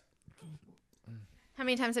facts. How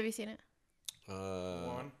many times have you seen it?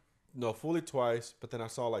 One. No, fully twice, but then I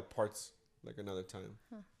saw like parts like another time,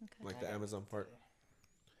 Okay. like the Amazon part.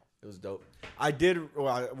 It was dope. I did.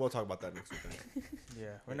 Well, we'll talk about that next week. Then. Yeah,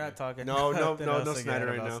 we're not talking. No nothing else Snyder again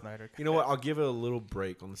right about now. Snyder. You know what? I'll give it a little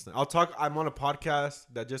break on the Snyder. I'll talk. I'm on a podcast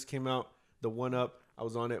that just came out. The One Up. I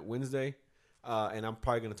was on it Wednesday, and I'm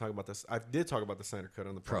probably going to talk about this. I did talk about the Snyder Cut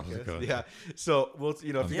on the podcast. Yeah. So we'll, if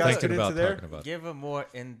you guys get into there, give a more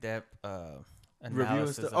in-depth review and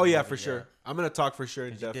stuff. Oh yeah, for sure. I'm gonna talk for sure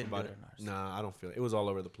in depth about it. Nah, I don't feel it. It was all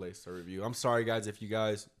over the place. A review. I'm sorry, guys, if you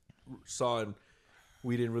guys saw and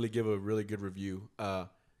we didn't really give a really good review.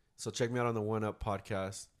 So check me out on the One Up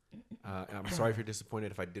podcast. I'm sorry if you're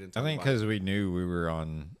disappointed if I didn't. I think because we knew we were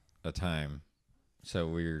on a time, so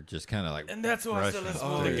we were just kind of like. And that's why I still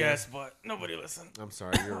listen to the guests, but nobody listened. I'm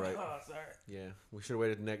sorry. You're right. Oh, sorry. Yeah, we should have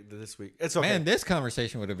waited this week. It's okay. Man, this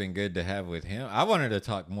conversation would have been good to have with him. I wanted to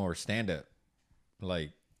talk more stand up.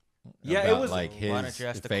 Like, yeah, about, it was like his why don't you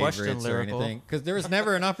ask the favorites question, or Lyrical? anything, because there was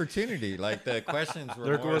never an opportunity. Like the questions were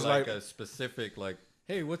Lyrical more was like like- a specific, like,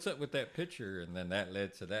 hey, what's up with that picture? And then that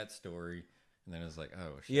led to that story, and then it was like,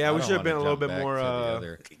 oh, shit, Yeah, I we don't should have wanna been a little jump bit back more, to the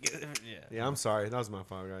other. Yeah, I'm sorry. That was my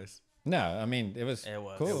fault, guys. No, I mean it was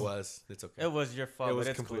cool. It was. It's okay. It was your fault. It was but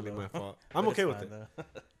it's completely cool, my though. fault. I'm But okay it's with fine, it. though. But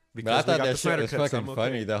I we got thought the that shit Snyder was Cut, so fucking I'm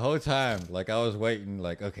funny okay. the whole time. Like I was waiting,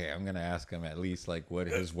 like, okay, I'm gonna ask him at least like what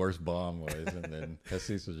his worst bomb was, and then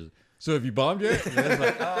Jesus was just, so have you bombed yet? And I was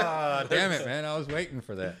like, ah, damn it, man, I was waiting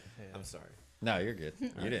for that. I'm sorry. No, you're good.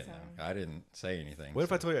 You didn't know. I didn't say anything. What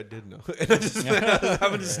if I told you I did know? And I was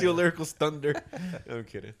having to steal Lyrical's thunder. I'm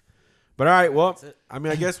kidding. But all right, well, I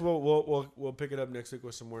mean, I guess we'll pick it up next week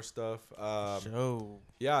with some more stuff.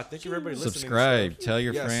 Yeah, thank you everybody listening. Subscribe. Tell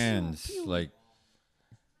your Yes. friends. Like,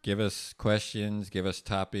 give us questions. Give us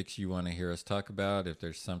topics you want to hear us talk about. If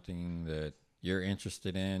there's something that you're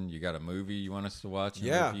interested in, you got a movie you want us to watch and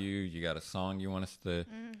review, you got a song you want us to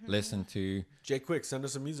listen to. Jay Quick, send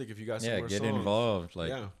us some music if you got some Yeah, more get songs. involved. Like,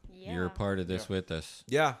 Yeah. you're a part of this with us.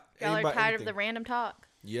 Yeah. Y'all are Anybody- tired of anything. the random talk.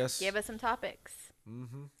 Yes. Give us some topics.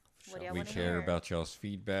 What do y'all We want to care hear? about y'all's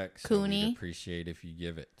feedback. So Cooney. we'd appreciate if you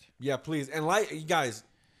give it. Yeah, please. And like, you guys,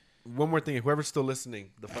 one more thing. Whoever's still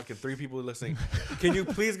listening, the fucking 3 people listening, can you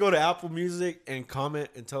please go to Apple Music and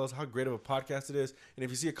comment and tell us how great of a podcast it is? And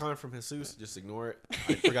if you see a comment from Jesus, just ignore it.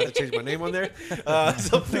 I forgot to change my name on there.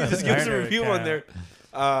 So please just give us a review on there.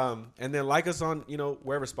 And then like us on,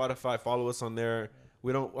 wherever Spotify, follow us on there.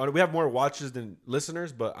 We have more watchers than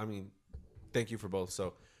listeners, but I mean, thank you for both.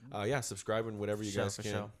 So yeah, subscribe and whatever you guys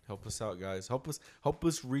can. Help us out, guys. Help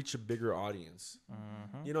us reach a bigger audience.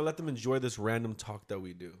 Let them enjoy this random talk that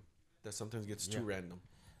we do. That sometimes gets too random,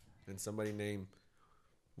 and somebody named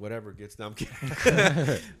whatever gets. No, I'm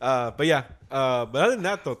kidding. But yeah. But other than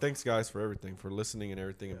that, though, thanks guys for everything, for listening and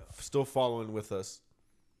everything, and still following with us.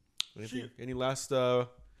 Any last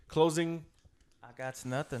closing? I got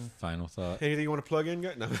nothing. Final thought. Anything you want to plug in,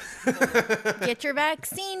 guys? No. Get your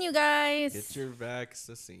vaccine, you guys. Get your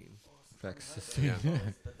vaccine. Vaccine.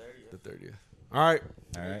 The 30th. All right.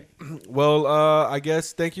 All right. Well, I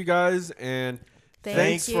guess thanks you guys, and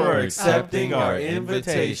thanks you. for Oh. accepting our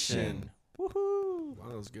invitation.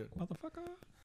 was good. Motherfucker.